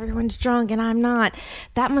because everyone's drunk and I'm not.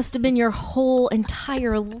 That must have been your whole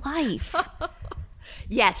entire life.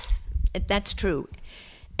 yes, that's true.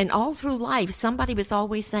 And all through life, somebody was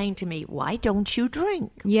always saying to me, why don't you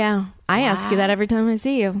drink? Yeah. I ask you that every time I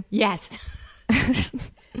see you. Yes.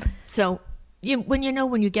 So when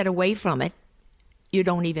you get away from it, you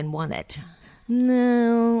don't even want it.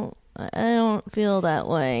 No, I don't feel that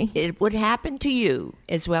way. It would happen to you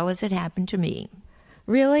as well as it happened to me.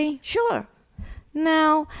 Really? Sure.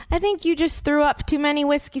 No, I think you just threw up too many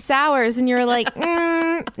whiskey sours and you're like,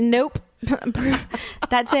 nope.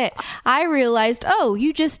 That's it. I realized,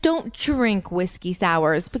 you just don't drink whiskey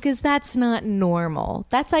sours because that's not normal.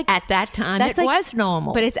 That's like At that time, it was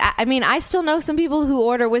normal. But I still know some people who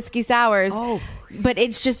order whiskey sours, but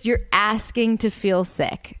it's just you're asking to feel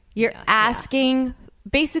sick. You're asking,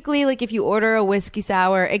 basically, like if you order a whiskey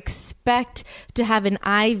sour, expect to have an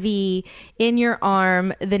IV in your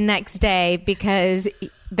arm the next day because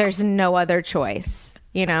there's no other choice,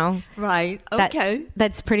 you know? Right. Okay.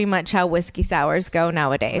 That's pretty much how whiskey sours go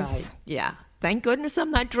nowadays. Right. Yeah. Thank goodness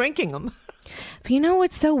I'm not drinking them. But you know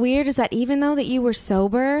what's so weird is that even though that you were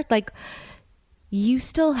sober, like you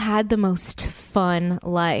still had the most fun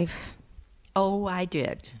life. Oh, I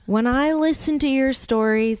did. When I listened to your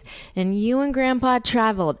stories and you and Grandpa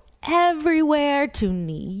traveled everywhere to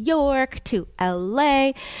New York, to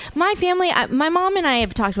LA, my family, my mom and I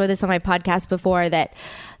have talked about this on my podcast before that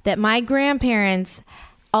my grandparents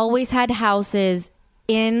always had houses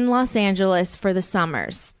in Los Angeles for the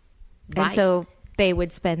summers. Right. And so they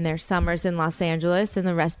would spend their summers in Los Angeles and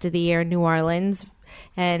the rest of the year in New Orleans.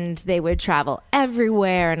 And they would travel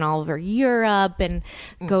everywhere and all over Europe and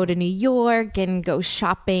go to New York and go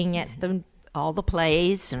shopping at all the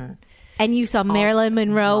plays. And you saw Marilyn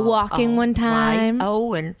Monroe walking one time. Right.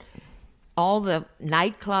 Oh, and all the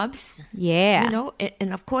nightclubs. Yeah. You know,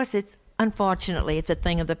 and of course, unfortunately, it's a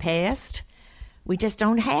thing of the past. We just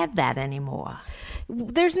don't have that anymore.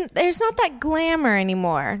 There's not that glamour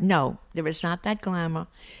anymore. No, there is not that glamour.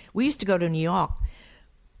 We used to go to New York.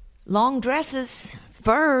 Long dresses,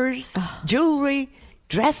 furs, jewelry,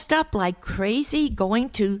 dressed up like crazy,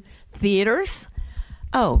 going to theaters.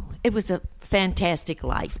 Oh, it was a fantastic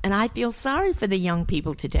life. And I feel sorry for the young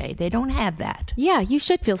people today. They don't have that. Yeah, you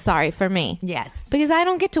should feel sorry for me. Yes. Because I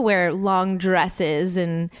don't get to wear long dresses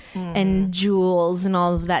and jewels and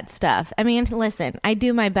all of that stuff. I mean, listen, I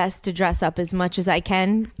do my best to dress up as much as I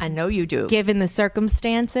can. I know you do. Given the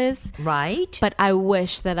circumstances. Right. But I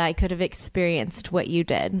wish that I could have experienced what you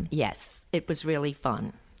did. Yes, it was really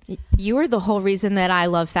fun. You were the whole reason that I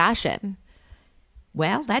love fashion.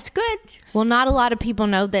 Well, that's good. Well, not a lot of people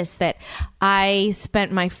know this, that I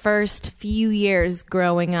spent my first few years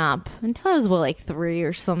growing up, until I was, like 3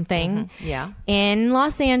 or something, Yeah. in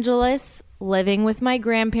Los Angeles, living with my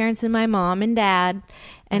grandparents and my mom and dad.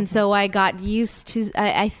 And so I got used to,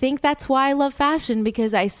 I think that's why I love fashion,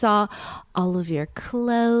 because I saw all of your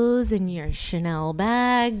clothes and your Chanel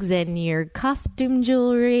bags and your costume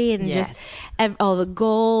jewelry and just all the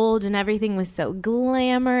gold and everything was so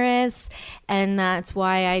glamorous. And that's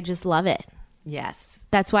why I just love it. Yes.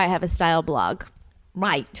 That's why I have a style blog.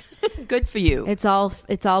 Right. Good for you. It's all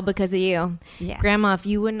because of you. Yeah. Grandma, if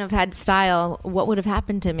you wouldn't have had style, what would have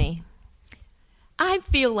happened to me? I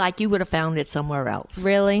feel like you would have found it somewhere else.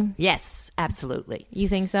 Really? Yes, absolutely. You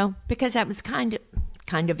think so? Because that was kind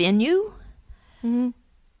of in you. Mm-hmm.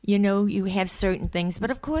 You know, you have certain things,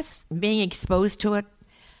 but of course, being exposed to it,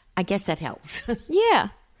 I guess that helps. Yeah.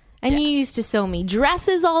 And you used to sew me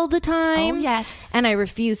dresses all the time. Oh, yes. And I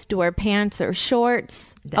refused to wear pants or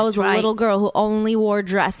shorts. I That's was a right. little girl who only wore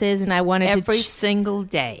dresses, and I wanted Every to... single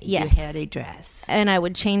day Yes. you had a dress. and I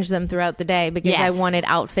would change them throughout the day because I Yes. wanted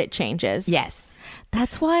outfit changes. Yes.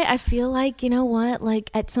 That's why I feel like, you know what?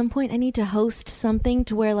 Like, at some point I need to host something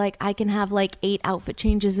to where, like, I can have, like, 8 outfit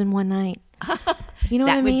changes in one night. You know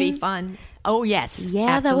what I That would mean? be fun. Oh, yes.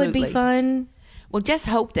 Yeah, that would be absolutely. fun. Well, just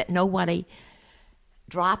hope that nobody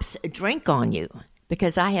drops a drink on you,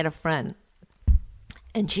 because I had a friend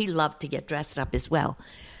and she loved to get dressed up as well.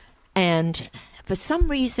 And for some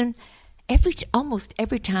reason, almost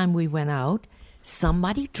every time we went out,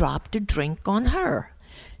 somebody dropped a drink on her.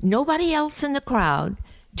 Nobody else in the crowd,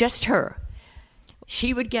 just her.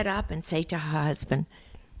 She would get up and say to her husband,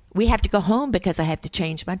 "We have to go home because I have to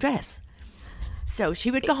change my dress." So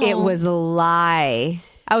she would go home. It was a lie.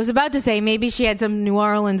 I was about to say maybe she had some New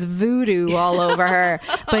Orleans voodoo all over her,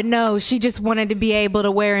 but no, she just wanted to be able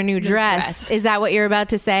to wear a new dress. Is that what you're about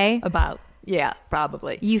to say? About, yeah,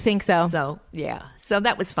 probably. You think so? So, yeah. So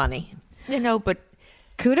that was funny. But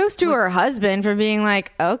Kudos to her husband for being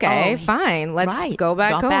like, okay, fine, let's right. go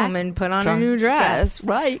back Go home back, and put on a try- new dress. dress,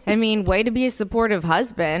 right. I mean, way to be a supportive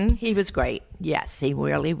husband. he was great. Yes, he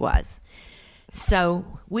really was. So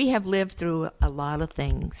we have lived through a lot of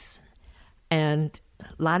things, and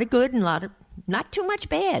a lot of good and a lot of not too much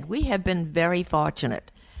bad. We have been very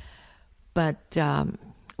fortunate, but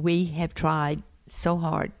we have tried so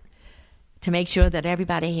hard to make sure that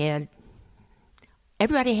everybody had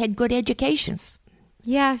good educations.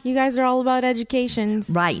 Yeah, you guys are all about educations.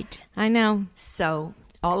 Right. I know. So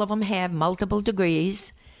all of them have multiple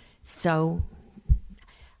degrees. So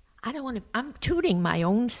I don't want to. I'm tooting my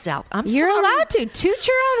own self. You're sorry. allowed to toot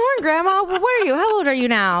your own horn, Grandma. What are you? How old are you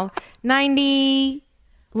now? 90.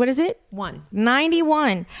 What is it?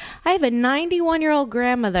 91. I have a 91-year-old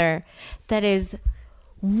grandmother that is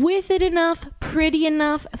with it enough, pretty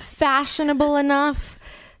enough, fashionable enough,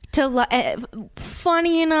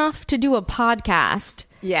 funny enough to do a podcast.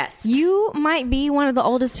 Yes. You might be one of the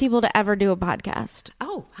oldest people to ever do a podcast.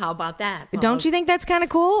 Oh, how about that? Don't you think that's kind of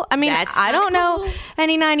cool? I mean, That's I don't kinda know cool.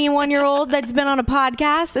 any 91-year-old that's been on a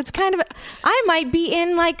podcast. It's kind of, I might be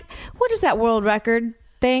in, like, what is that world record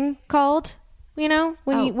thing called? You know,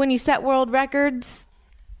 when you set world records,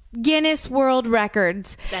 Guinness World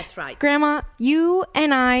Records. That's right. Grandma, you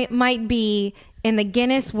and I might be in the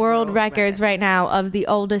Guinness World Records right now of the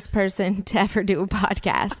oldest person to ever do a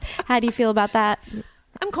podcast. How do you feel about that?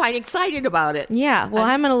 I'm quite excited about it. Yeah, well,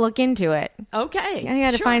 I'm going to look into it. Okay. I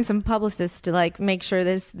got to sure. find some publicists to, like, make sure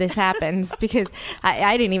this happens because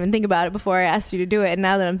I didn't even think about it before I asked you to do it. And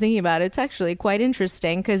now that I'm thinking about it, it's actually quite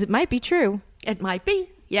interesting because it might be true. It might be.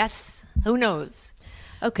 Yes. Who knows?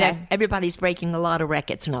 Okay. Everybody's breaking a lot of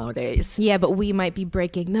records nowadays. Yeah, but we might be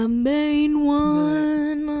breaking the main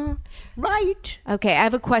one. Right. Okay, I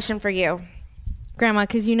have a question for you, Grandma,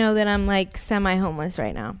 because you know that I'm, like, semi-homeless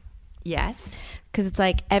right now. Yes. Because it's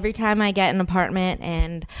like every time I get an apartment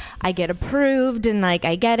and I get approved and, like,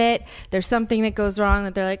 I get it, there's something that goes wrong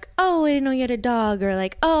that they're like, oh, I didn't know you had a dog, or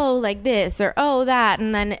like, oh, like this, or oh, that,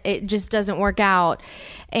 and then it just doesn't work out.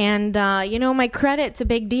 And, you know, my credit's a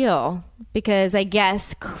big deal because I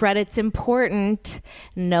guess credit's important.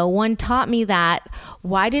 No one taught me that.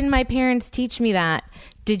 Why didn't my parents teach me that?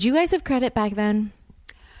 Did you guys have credit back then?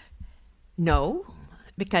 No,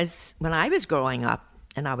 because when I was growing up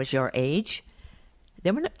and I was your age,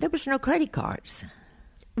 there was no credit cards.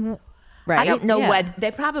 Right. I don't know Yeah. what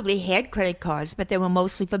they probably had credit cards, but they were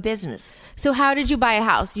mostly for business. So how did you buy a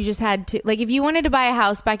house? You just had to, like, if you wanted to buy a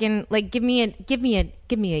house back in, like, give me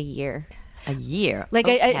a year. A year, Like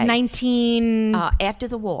a 19 after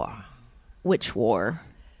the war. which war?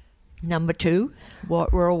 Number 2,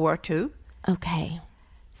 World War II. Okay.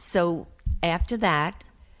 So after that,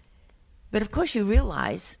 but of course you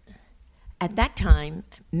realize at that time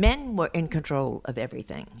men were in control of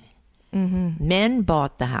everything. Mm-hmm. Men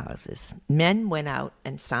bought the houses. Men went out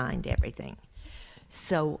and signed everything.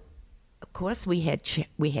 So of course we had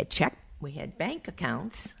bank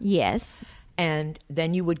accounts, Yes. and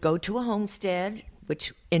then you would go to a homestead,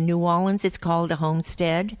 which in New Orleans it's called a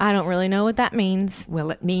homestead. I don't really know what that means. Well,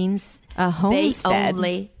 it means A homestead.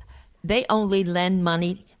 They only lend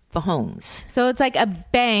money for homes. So it's like a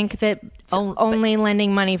bank that's only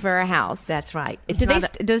lending money for a house. That's right.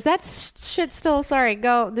 Does that shit still? Sorry,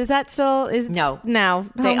 go. Does that still is No.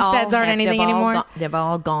 Homesteads aren't anything anymore. They've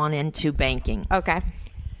all gone into banking. Okay.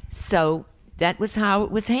 So that was how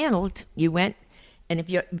it was handled. You went, and if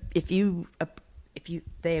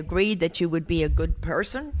they agreed that you would be a good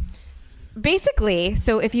person. Basically,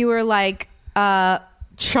 so if you were like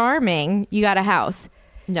charming, you got a house.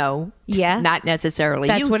 No. Yeah. Not necessarily.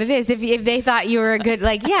 That's what it is. If they thought you were a good,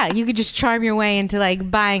 like, yeah, you could just charm your way into like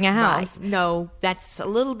buying a house. Right. No, that's a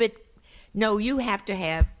little bit. No, you've got to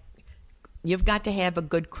have a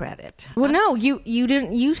good credit. Well, no, you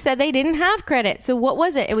didn't. You said they didn't have credit. So what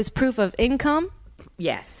was it? It was proof of income.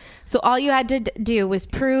 Yes. So all you had to do was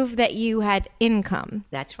prove that you had income.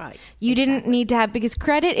 That's right. You didn't need to have, because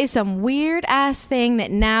credit is some weird ass thing that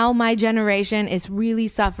now my generation is really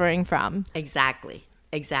suffering from. Exactly.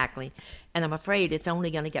 And I'm afraid it's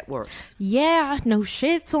only going to get worse. Yeah, no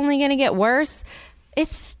shit. It's only going to get worse.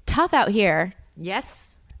 It's tough out here.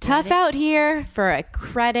 Yes. Tough out here for a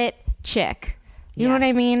credit chick. You know what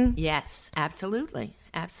I mean? Yes, absolutely.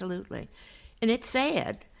 And it's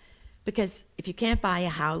sad because if you can't buy a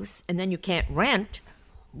house and then you can't rent,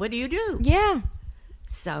 what do you do? Yeah.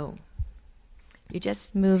 So you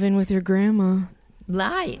just move in with your grandma.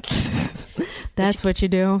 Right. That's what you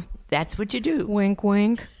do. That's what you do. Wink,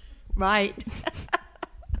 wink. Right.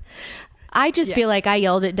 I just feel like I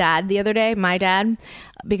yelled at Dad the other day, my dad,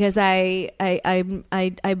 because I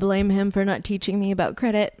blame him for not teaching me about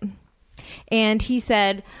credit. And he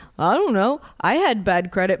said, I don't know. I had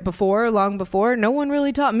bad credit long before. No one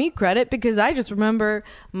really taught me credit because I just remember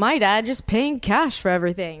my dad just paying cash for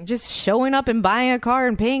everything, just showing up and buying a car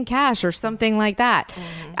and paying cash or something like that.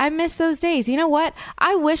 Mm-hmm. I miss those days. You know what?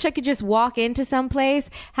 I wish I could just walk into some place,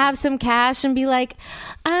 have some cash and be like,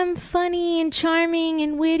 I'm funny and charming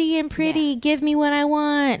and witty and pretty. Yeah. Give me what I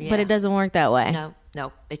want. Yeah. But it doesn't work that way.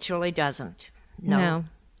 No, it surely doesn't. No.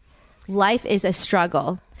 Life is a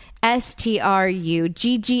struggle. STRUGGLE.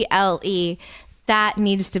 That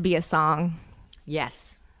needs to be a song.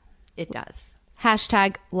 Yes, it does.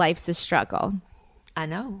 Hashtag life's a struggle. I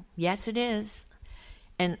know. Yes, it is.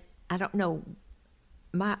 And I don't know.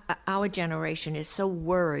 Our generation is so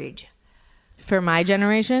worried. For my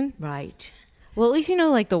generation? Right. Well, at least you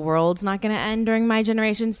know, like, the world's not going to end during my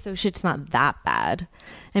generation, so shit's not that bad.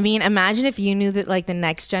 I mean, imagine if you knew that, like, the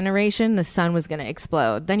next generation, the sun was going to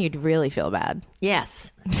explode. Then you'd really feel bad.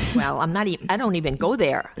 Yes. Well, I don't even go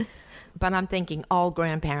there. But I'm thinking all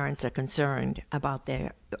grandparents are concerned about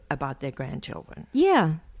their grandchildren.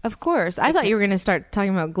 Yeah, of course. I thought you were going to start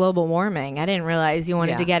talking about global warming. I didn't realize you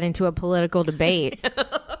wanted to get into a political debate.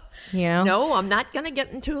 You know? No, I'm not going to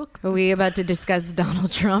get into Are we about to discuss Donald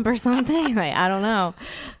Trump or something? Like, I don't know.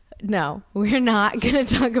 No, we're not going to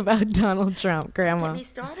talk about Donald Trump, Grandma. Get me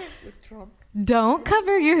started with Trump. Don't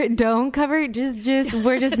cover just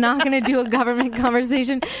we're just not going to do a government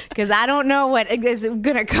conversation because I don't know what is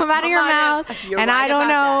going to come out of your mouth. And I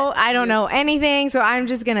don't know anything. So I'm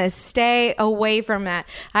just going to stay away from that.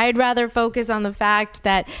 I'd rather focus on the fact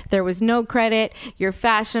that there was no credit. You're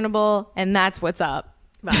fashionable and that's what's up.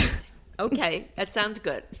 Right. Okay. That sounds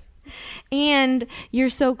good. And you're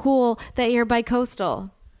so cool that you're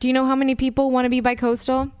bicoastal. Do you know how many people want to be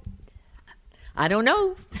bicoastal? I don't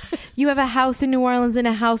know. You have a house in New Orleans and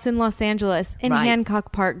a house in Los Angeles in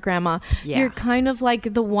Hancock Park, Grandma. Yeah. You're kind of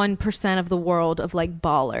like the 1% of the world of like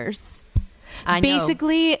ballers. I know.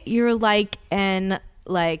 Basically, you're like an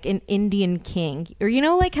Indian king. Or you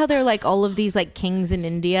know like how they're like all of these like kings in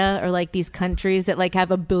India or like these countries that like have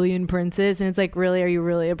a billion princes and it's like, really, are you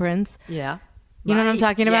really a prince? Yeah. You know what I'm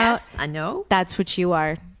talking about? Yes, I know. That's what you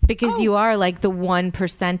are. Because you are like the 1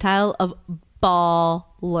 percentile of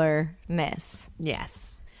ballerness.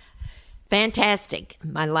 Yes. Fantastic.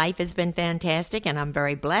 My life has been fantastic and I'm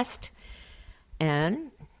very blessed. And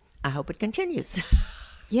I hope it continues.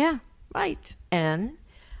 Yeah. Right. And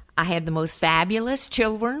I have the most fabulous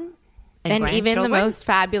children and even the most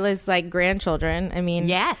fabulous like grandchildren. I mean,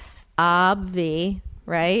 yes. Obvi,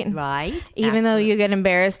 right? Right. Even though you get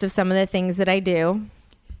embarrassed of some of the things that I do.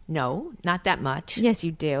 No, not that much. Yes,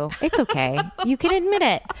 you do. It's okay. You can admit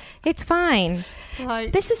it. It's fine.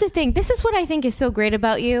 Right. This is the thing. This is what I think is so great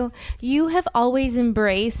about you. You have always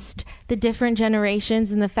embraced the different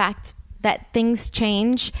generations and the fact that things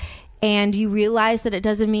change and you realize that it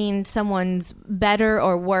doesn't mean someone's better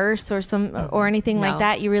or worse or anything like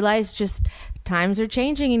that. You realize just times are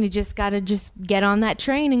changing and you just got to just get on that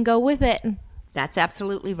train and go with it. That's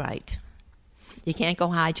absolutely right. You can't go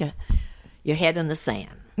hide your head in the sand.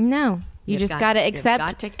 No, you just got to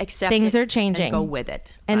accept things are changing. And go with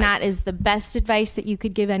it. And that is the best advice that you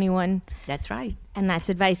could give anyone. That's right. And that's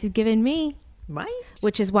advice you've given me. Right.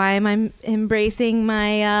 Which is why I'm embracing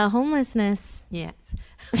my homelessness. Yes.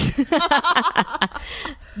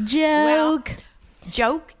 Joke. Well,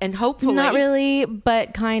 joke and hopefully. Not really,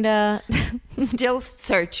 but kind of. Still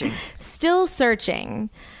searching. Still searching.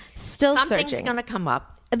 Something's going to come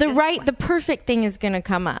up. The perfect thing is going to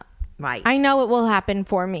come up. Right. I know it will happen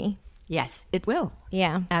for me. Yes, it will.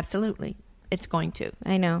 Yeah. Absolutely. It's going to.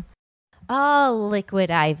 I know. Oh,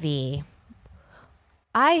 Liquid IV.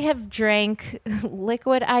 I have drank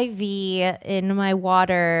Liquid IV in my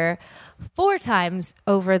water 4 times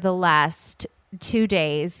over the last 2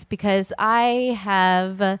 days because I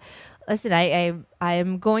have, listen,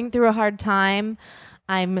 I'm going through a hard time.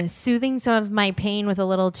 I'm soothing some of my pain with a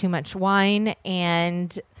little too much wine,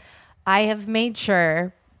 and I have made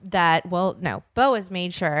sure that, well, no, Bo has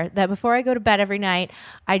made sure that before I go to bed every night,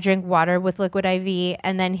 I drink water with Liquid IV,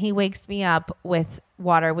 and then he wakes me up with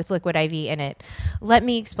water with Liquid IV in it. Let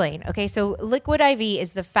me explain. Okay, so Liquid IV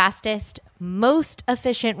is the fastest, most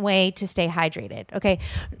efficient way to stay hydrated. Okay,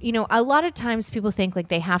 you know, a lot of times people think like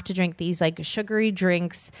they have to drink these like sugary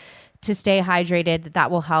drinks to stay hydrated, that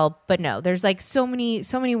will help, but no, there's like so many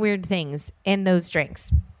weird things in those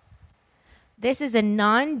drinks. This is a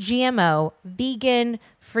non-GMO, vegan,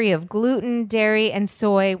 free of gluten, dairy, and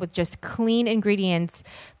soy with just clean ingredients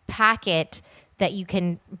packet that you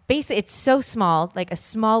can basically, it's so small, like a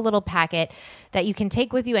small little packet that you can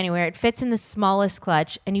take with you anywhere. It fits in the smallest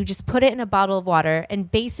clutch and you just put it in a bottle of water and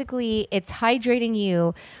basically it's hydrating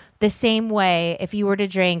you the same way if you were to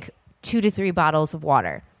drink 2 to 3 bottles of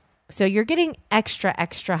water. So you're getting extra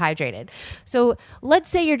hydrated. So let's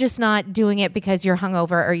say you're just not doing it because you're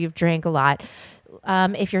hungover or you've drank a lot.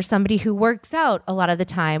 If you're somebody who works out a lot of the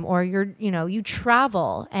time, or you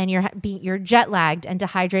travel and you're jet lagged and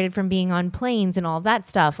dehydrated from being on planes and all of that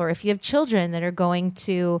stuff, or if you have children that are going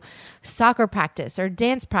to soccer practice or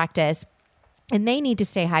dance practice, and they need to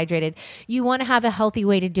stay hydrated, you want to have a healthy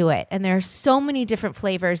way to do it. And there are so many different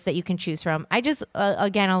flavors that you can choose from. I just,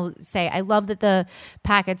 again, I'll say, I love that the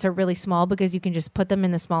packets are really small because you can just put them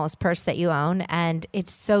in the smallest purse that you own. And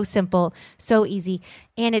it's so simple, so easy,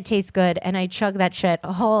 and it tastes good. And I chug that shit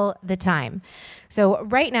all the time. So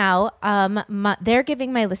right now, they're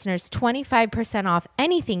giving my listeners 25% off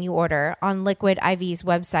anything you order on Liquid IV's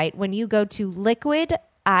website when you go to liquidiv.com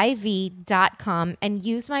and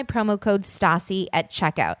use my promo code Stassi at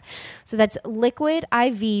checkout. So that's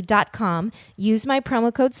liquidiv.com. Use my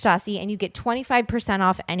promo code Stassi and you get 25%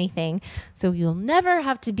 off anything. So you'll never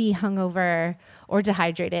have to be hungover or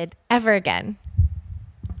dehydrated ever again.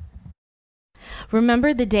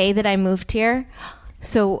 Remember the day that I moved here?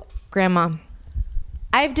 So, Grandma,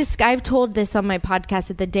 I've told this on my podcast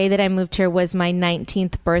that the day that I moved here was my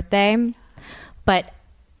 19th birthday, but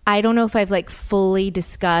I don't know if I've like fully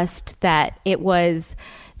discussed that it was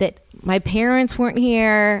that my parents weren't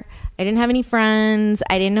here. I didn't have any friends.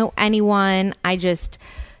 I didn't know anyone. I just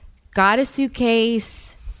got a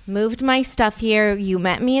suitcase, moved my stuff here. You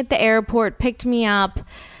met me at the airport, picked me up.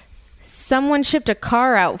 Someone shipped a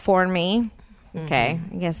car out for me. Okay,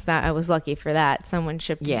 I guess that I was lucky for that. Someone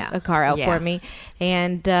shipped a car out for me.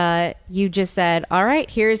 And you just said, all right,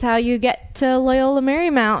 here's how you get to Loyola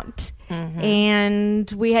Marymount. And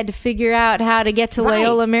we had to figure out how to get to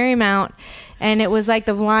Loyola Marymount. And it was like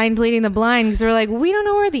the blind leading the blind because we're like, we don't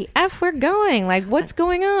know where the F we're going. Like, what's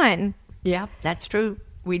going on? Yeah, that's true.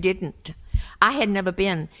 We didn't. I had never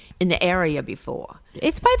been in the area before.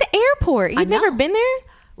 It's by the airport. You'd never been there?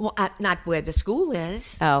 Well, not where the school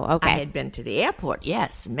is. Oh, okay. I had been to the airport,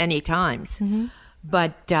 yes, many times.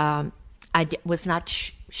 But was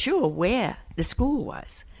not sure where the school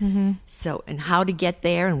was. So, and how to get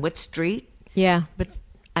there and what street. Yeah. But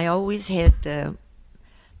I always had the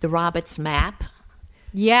Roberts map.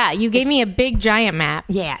 Yeah, you gave me a big giant map.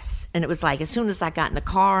 Yes. And it was like as soon as I got in the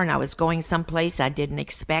car and I was going someplace I didn't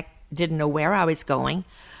know where I was going,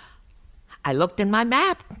 I looked in my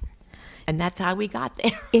map. And that's how we got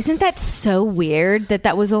there. Isn't that so weird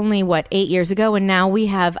that was only, 8 years ago? And now we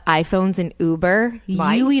have iPhones and Uber.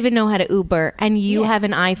 Right. You even know how to Uber. And you have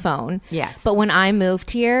an iPhone. Yes. But when I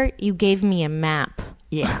moved here, you gave me a map.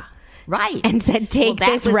 Yeah. Right. And said, take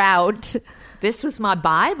this route. This was my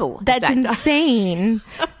Bible. That's insane.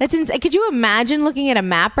 That's insane. Could you imagine looking at a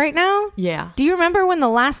map right now? Yeah. Do you remember when the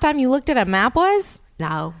last time you looked at a map was?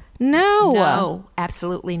 No. No,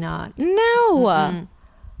 absolutely not. No.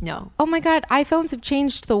 No. Oh my God, iPhones have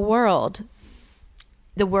changed the world.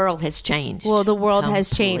 The world has changed. Well, the world has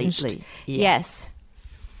completely. changed. Yes.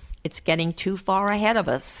 It's getting too far ahead of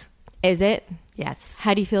us. Is it? Yes.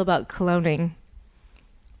 How do you feel about cloning?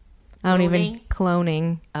 I don't even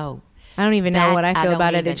cloning. Oh. I don't even know what I feel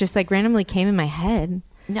about it. It just like randomly came in my head.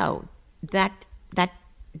 No, that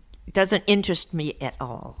doesn't interest me at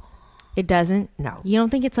all. It doesn't? No. You don't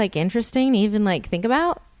think it's like interesting to even like think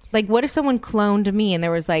about? Like, what if someone cloned me and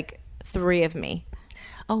there was like 3 of me?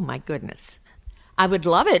 Oh my goodness, I would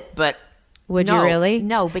love it, but would you really?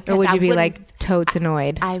 No, because or would you be like totes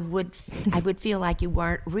annoyed? I would feel like you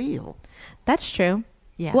weren't real. That's true.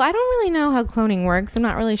 Yeah. Well, I don't really know how cloning works. I'm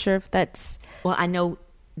not really sure if that's... Well, I know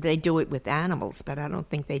they do it with animals, but I don't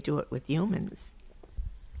think they do it with humans.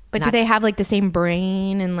 But do they have like the same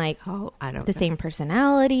brain and like I don't the know. same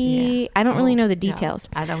personality? Yeah. I don't really know the No, details.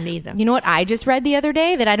 I don't either. You know what I just read the other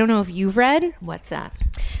day that I don't know if you've read? What's that?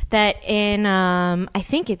 That in I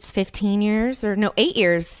think it's 15 years or no, 8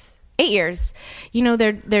 years. 8 years. You know,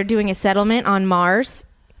 they're doing a settlement on Mars.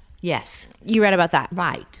 Yes. You read about that.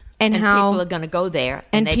 Right. And how people are going to go there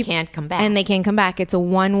and they can't come back. And they can't come back. It's a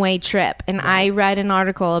one-way trip. And I read an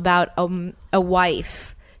article about a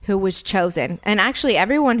wife who was chosen. And actually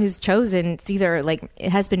everyone who's chosen, it's either like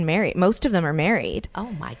it has been married. Most of them are married.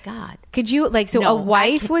 Oh my God. Could you like so No, a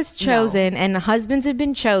wife I can't- was chosen and husbands have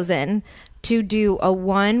been chosen to do a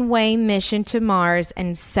one-way mission to Mars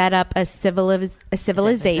and set up a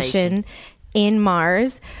civilization in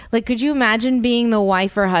Mars. Like, could you imagine being the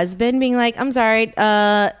wife or husband being like, I'm sorry,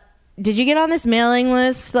 did you get on this mailing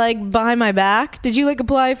list like behind my back? Did you like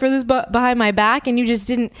apply for this behind my back and you just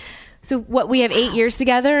didn't? So what, we have 8 years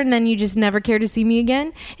together and then you just never care to see me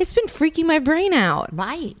again? It's been freaking my brain out.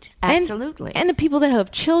 Right. Absolutely. And the people that have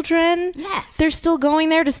children, Yes. they're still going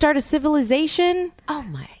there to start a civilization. Oh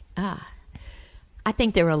my God. I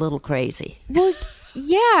think they're a little crazy. Well,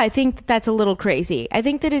 yeah, I think that's a little crazy. I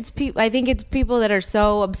think that it's people that are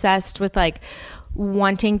so obsessed with like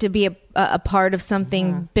wanting to be a part of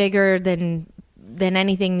something bigger than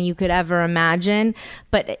anything you could ever imagine.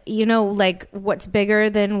 But you know, like what's bigger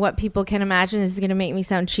than what people can imagine, this is going to make me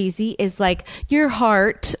sound cheesy, is like your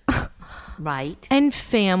heart, Right. and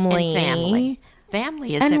family,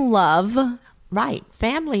 Family is and love. right.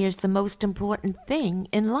 Family is the most important thing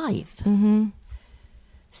in life. Mm-hmm.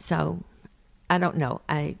 So, I don't know.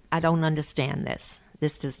 I don't understand this.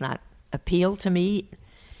 This does not appeal to me,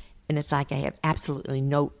 and it's like I have absolutely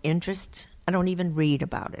no interest. I don't even read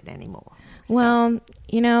about it anymore. Well,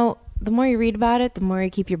 you know, the more you read about it, the more you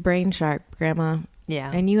keep your brain sharp, Grandma.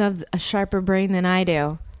 Yeah. And you have a sharper brain than I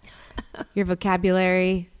do. Your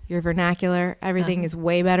vocabulary, your vernacular, everything is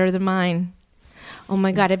way better than mine. Oh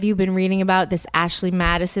my God, have you been reading about this Ashley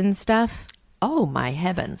Madison stuff? Oh, my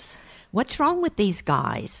heavens. What's wrong with these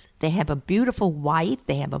guys? They have a beautiful wife,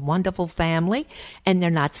 they have a wonderful family, and they're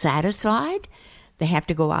not satisfied. They have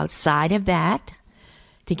to go outside of that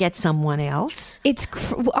to get someone else. It's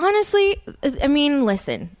honestly, I mean,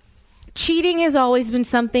 listen, cheating has always been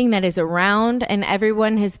something that is around and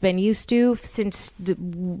everyone has been used to since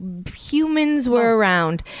humans were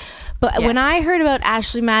around. But when I heard about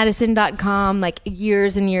AshleyMadison.com like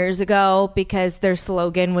years and years ago, because their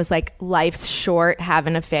slogan was like, life's short, have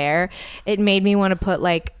an affair, it made me want to put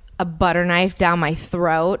like a butter knife down my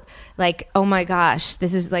throat. Like, oh my gosh,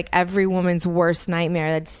 this is like every woman's worst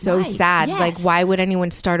nightmare. That's so Right, sad. yes. Like, why would anyone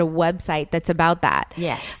start a website that's about that?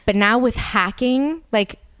 Yes. But now with hacking,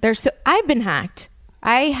 like I've been hacked.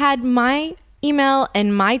 I had my email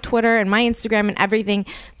and my Twitter and my Instagram and everything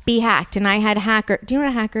be hacked. And I had hacker. Do you know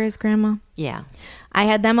what a hacker is, Grandma? Yeah. I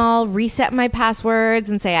had them all reset my passwords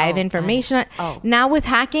and say I have information. Now with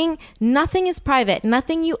hacking, nothing is private.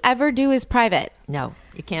 Nothing you ever do is private. No,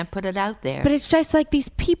 you can't put it out there. But it's just like these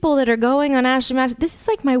people that are going on Ashley Madison. This is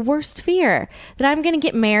like my worst fear, that I'm going to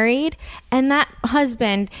get married and that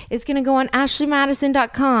husband is going to go on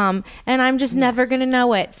AshleyMadison.com and I'm just never going to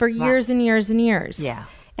know it for years and years and years. Yeah.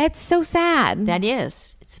 It's so sad. That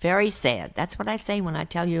is. It's very sad. That's what I say when I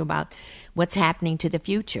tell you about what's happening to the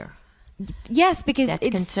future. Yes, because That's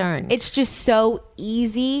concerned. it's just so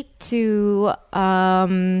easy to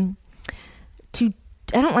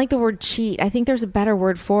I don't like the word cheat. I think there's a better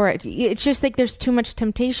word for it. It's just like there's too much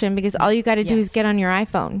temptation because all you got to do is get on your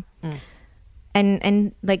iPhone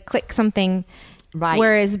and like click something. Right.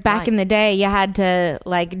 Whereas back Right. in the day, you had to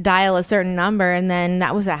like dial a certain number and then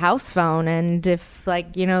that was a house phone. And if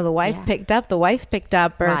like, you know, the wife picked up, the wife picked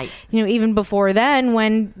up, or, Right. you know, even before then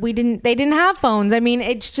when they didn't have phones. I mean,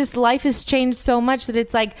 it's just life has changed so much that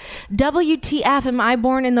it's like, WTF, am I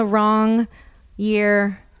born in the wrong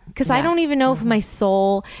year? Because I don't even know if my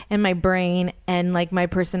soul and my brain and like my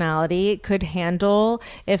personality could handle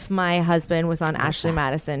if my husband was on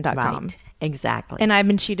AshleyMadison.com. Right. Exactly. And I've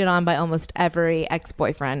been cheated on by almost every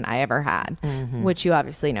ex-boyfriend I ever had, which you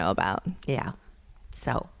obviously know about. Yeah.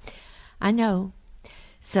 So, I know.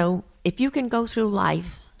 So, if you can go through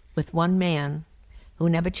life with one man who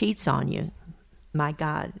never cheats on you, my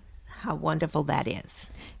God, how wonderful that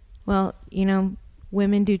is. Well, you know,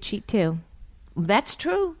 women do cheat too. That's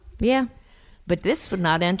true. Yeah. But this would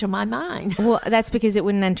not enter my mind. Well, that's because it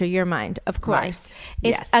wouldn't enter your mind, of course. Right.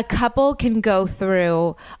 If Yes. a couple can go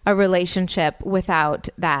through a relationship without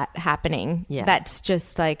that happening, Yeah. that's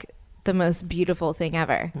just like the most beautiful thing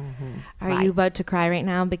ever. Are Right. you about to cry right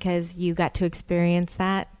now because you got to experience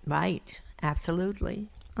that? Right. Absolutely.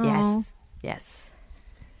 Aw. Yes. Yes.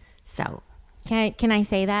 So, Can I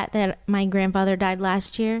say that my grandfather died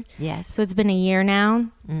last year? yes. So it's been a year now.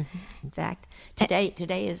 In fact, today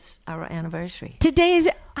is our anniversary.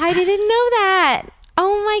 I didn't know that.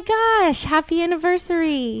 Oh my gosh. Happy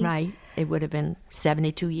anniversary. Right. It would have been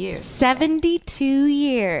 72 years. 72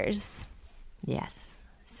 years. Yes.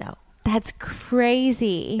 So, That's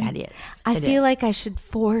crazy. that is. I It feel is. like I should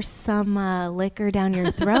force some liquor down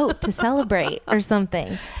your throat to celebrate or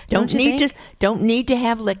something. Don't you need think? don't need to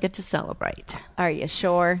have liquor to celebrate. Are you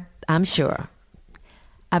sure? I'm sure.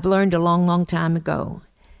 I've learned a long, long time ago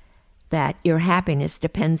that your happiness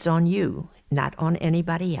depends on you, not on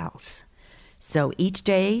anybody else. So each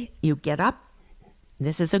day you get up,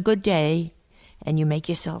 this is a good day, and you make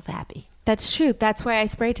yourself happy. That's true. That's why I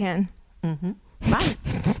spray tan. Right.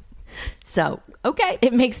 So, okay.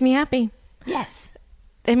 It makes me happy. Yes.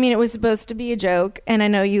 I mean, it was supposed to be a joke, and I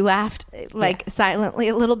know you laughed like silently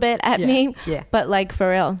a little bit at me. Yeah. But like for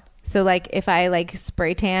real. So like if I like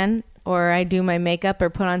spray tan or I do my makeup or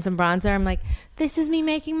put on some bronzer, I'm like, this is me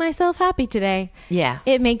making myself happy today. Yeah.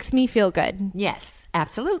 It makes me feel good. Yes,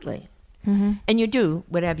 absolutely. And you do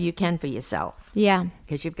whatever you can for yourself Yeah.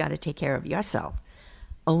 because you've got to take care of yourself.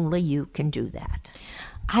 Only you can do that.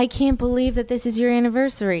 I can't believe that this is your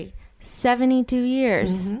anniversary. 72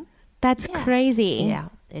 years. That's crazy. Yeah,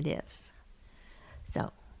 it is.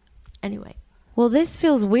 So, anyway. Well, this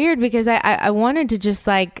feels weird because I wanted to just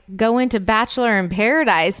like go into Bachelor in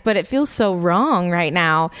Paradise, but it feels so wrong right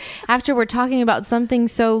now after we're talking about something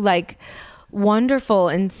so like wonderful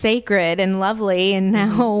and sacred and lovely. And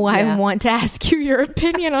now I want to ask you your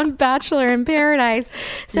opinion on Bachelor in Paradise.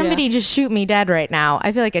 Somebody just shoot me dead right now.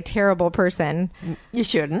 I feel like a terrible person. You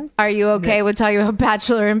shouldn't. Are you okay with talking about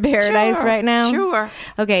Bachelor in Paradise Sure, right now? sure.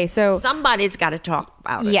 Okay, so Somebody's got to talk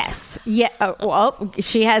about it. yes, yeah. Well,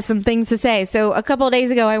 she has some things to say. So a couple of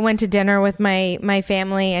days ago, I went to dinner with my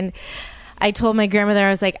family, and I told my grandmother, I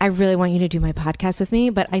was like, I really want you to do my podcast with me,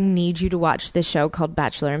 but I need you to watch this show called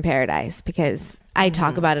Bachelor in Paradise because I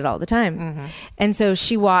talk about it all the time. And so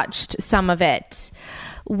she watched some of it.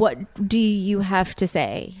 What do you have to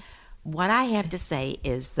say? What I have to say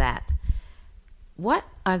is that what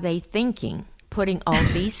are they thinking putting all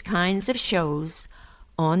these kinds of shows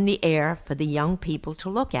on the air for the young people to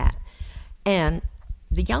look at? And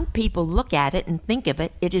the young people look at it and think of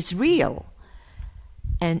it, it is real.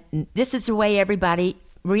 And this is the way everybody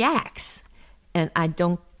reacts. And I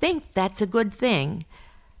don't think that's a good thing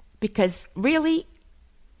because really,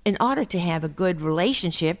 in order to have a good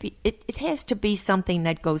relationship, it has to be something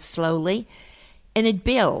that goes slowly and it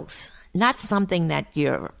builds, not something that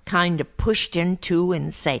you're kind of pushed into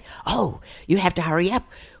and say, oh, you have to hurry up.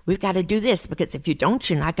 We've got to do this because if you don't,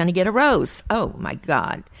 you're not going to get a rose. Oh, my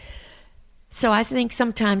God. So I think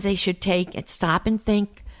sometimes they should take and stop and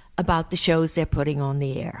think about the shows they're putting on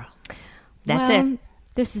the air. That's it.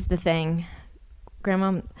 This is the thing,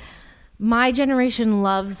 Grandma. My generation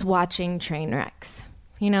loves watching train wrecks.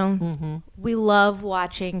 You know, we love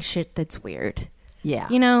watching shit that's weird. Yeah.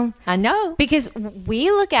 You know, I know. because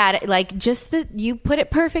we look at it like you put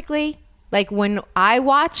it perfectly. Like when I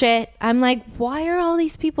watch it, I'm like, why are all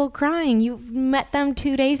these people crying? You met them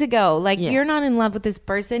 2 days ago. Like you're not in love with this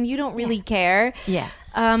person. You don't really care. Yeah.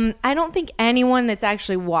 I don't think anyone that's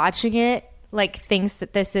actually watching it like thinks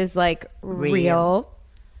that this is like real.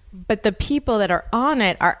 But the people that are on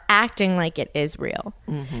it are acting like it is real.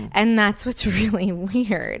 And that's what's really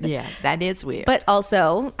weird. Yeah, that is weird. But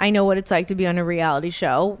also, I know what it's like to be on a reality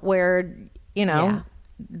show where, you know,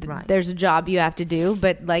 Right. there's a job you have to do,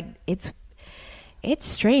 but like it's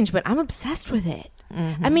strange, but I'm obsessed with it.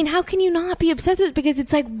 I mean, how can you not be obsessed with it? Because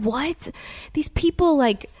it's like, what? These people,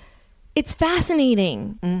 like, it's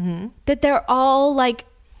fascinating that they're all like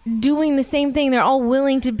doing the same thing. They're all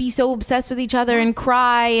willing to be so obsessed with each other and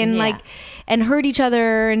cry and like and hurt each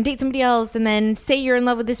other and date somebody else and then say you're in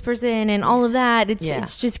love with this person and all of that.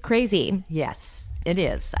 It's just crazy. Yes, it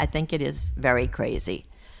is. I think it is very crazy.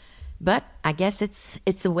 But I guess it's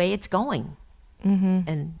the way it's going.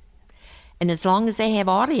 And as long as they have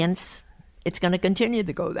audience, it's going to continue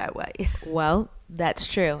to go that way. Well, that's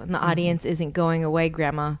true. And the audience isn't going away,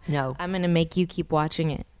 Grandma. No. I'm going to make you keep watching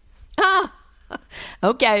it. Ah,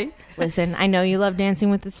 okay. Listen, I know you love Dancing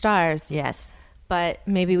with the Stars. Yes. But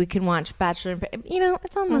maybe we can watch Bachelor. You know,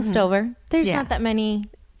 it's almost over. There's not that many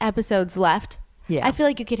episodes left. Yeah. I feel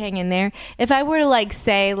like you could hang in there. If I were to like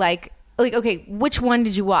say like okay, which one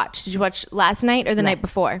did you watch? Did you watch last night or the night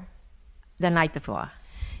before? The night before.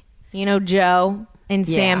 You know, Joe and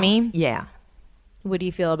Sammy. Yeah. What do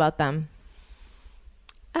you feel about them?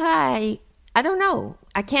 I don't know.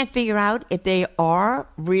 I can't figure out if they are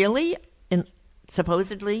really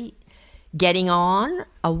supposedly getting on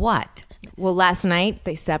or what. Well, last night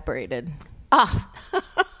they separated. Oh,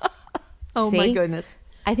 oh my See? goodness.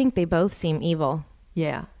 I think they both seem evil.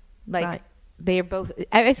 Yeah. Like right. they're both.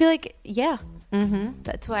 I feel like, yeah. Mm-hmm.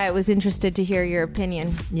 That's why I was interested to hear your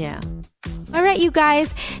opinion. Yeah. All right, you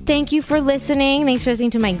guys. Thank you for listening. Thanks for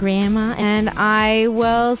listening to my grandma. And I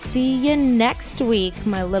will see you next week,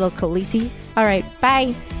 my little Khaleesi's. All right.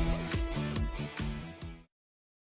 Bye.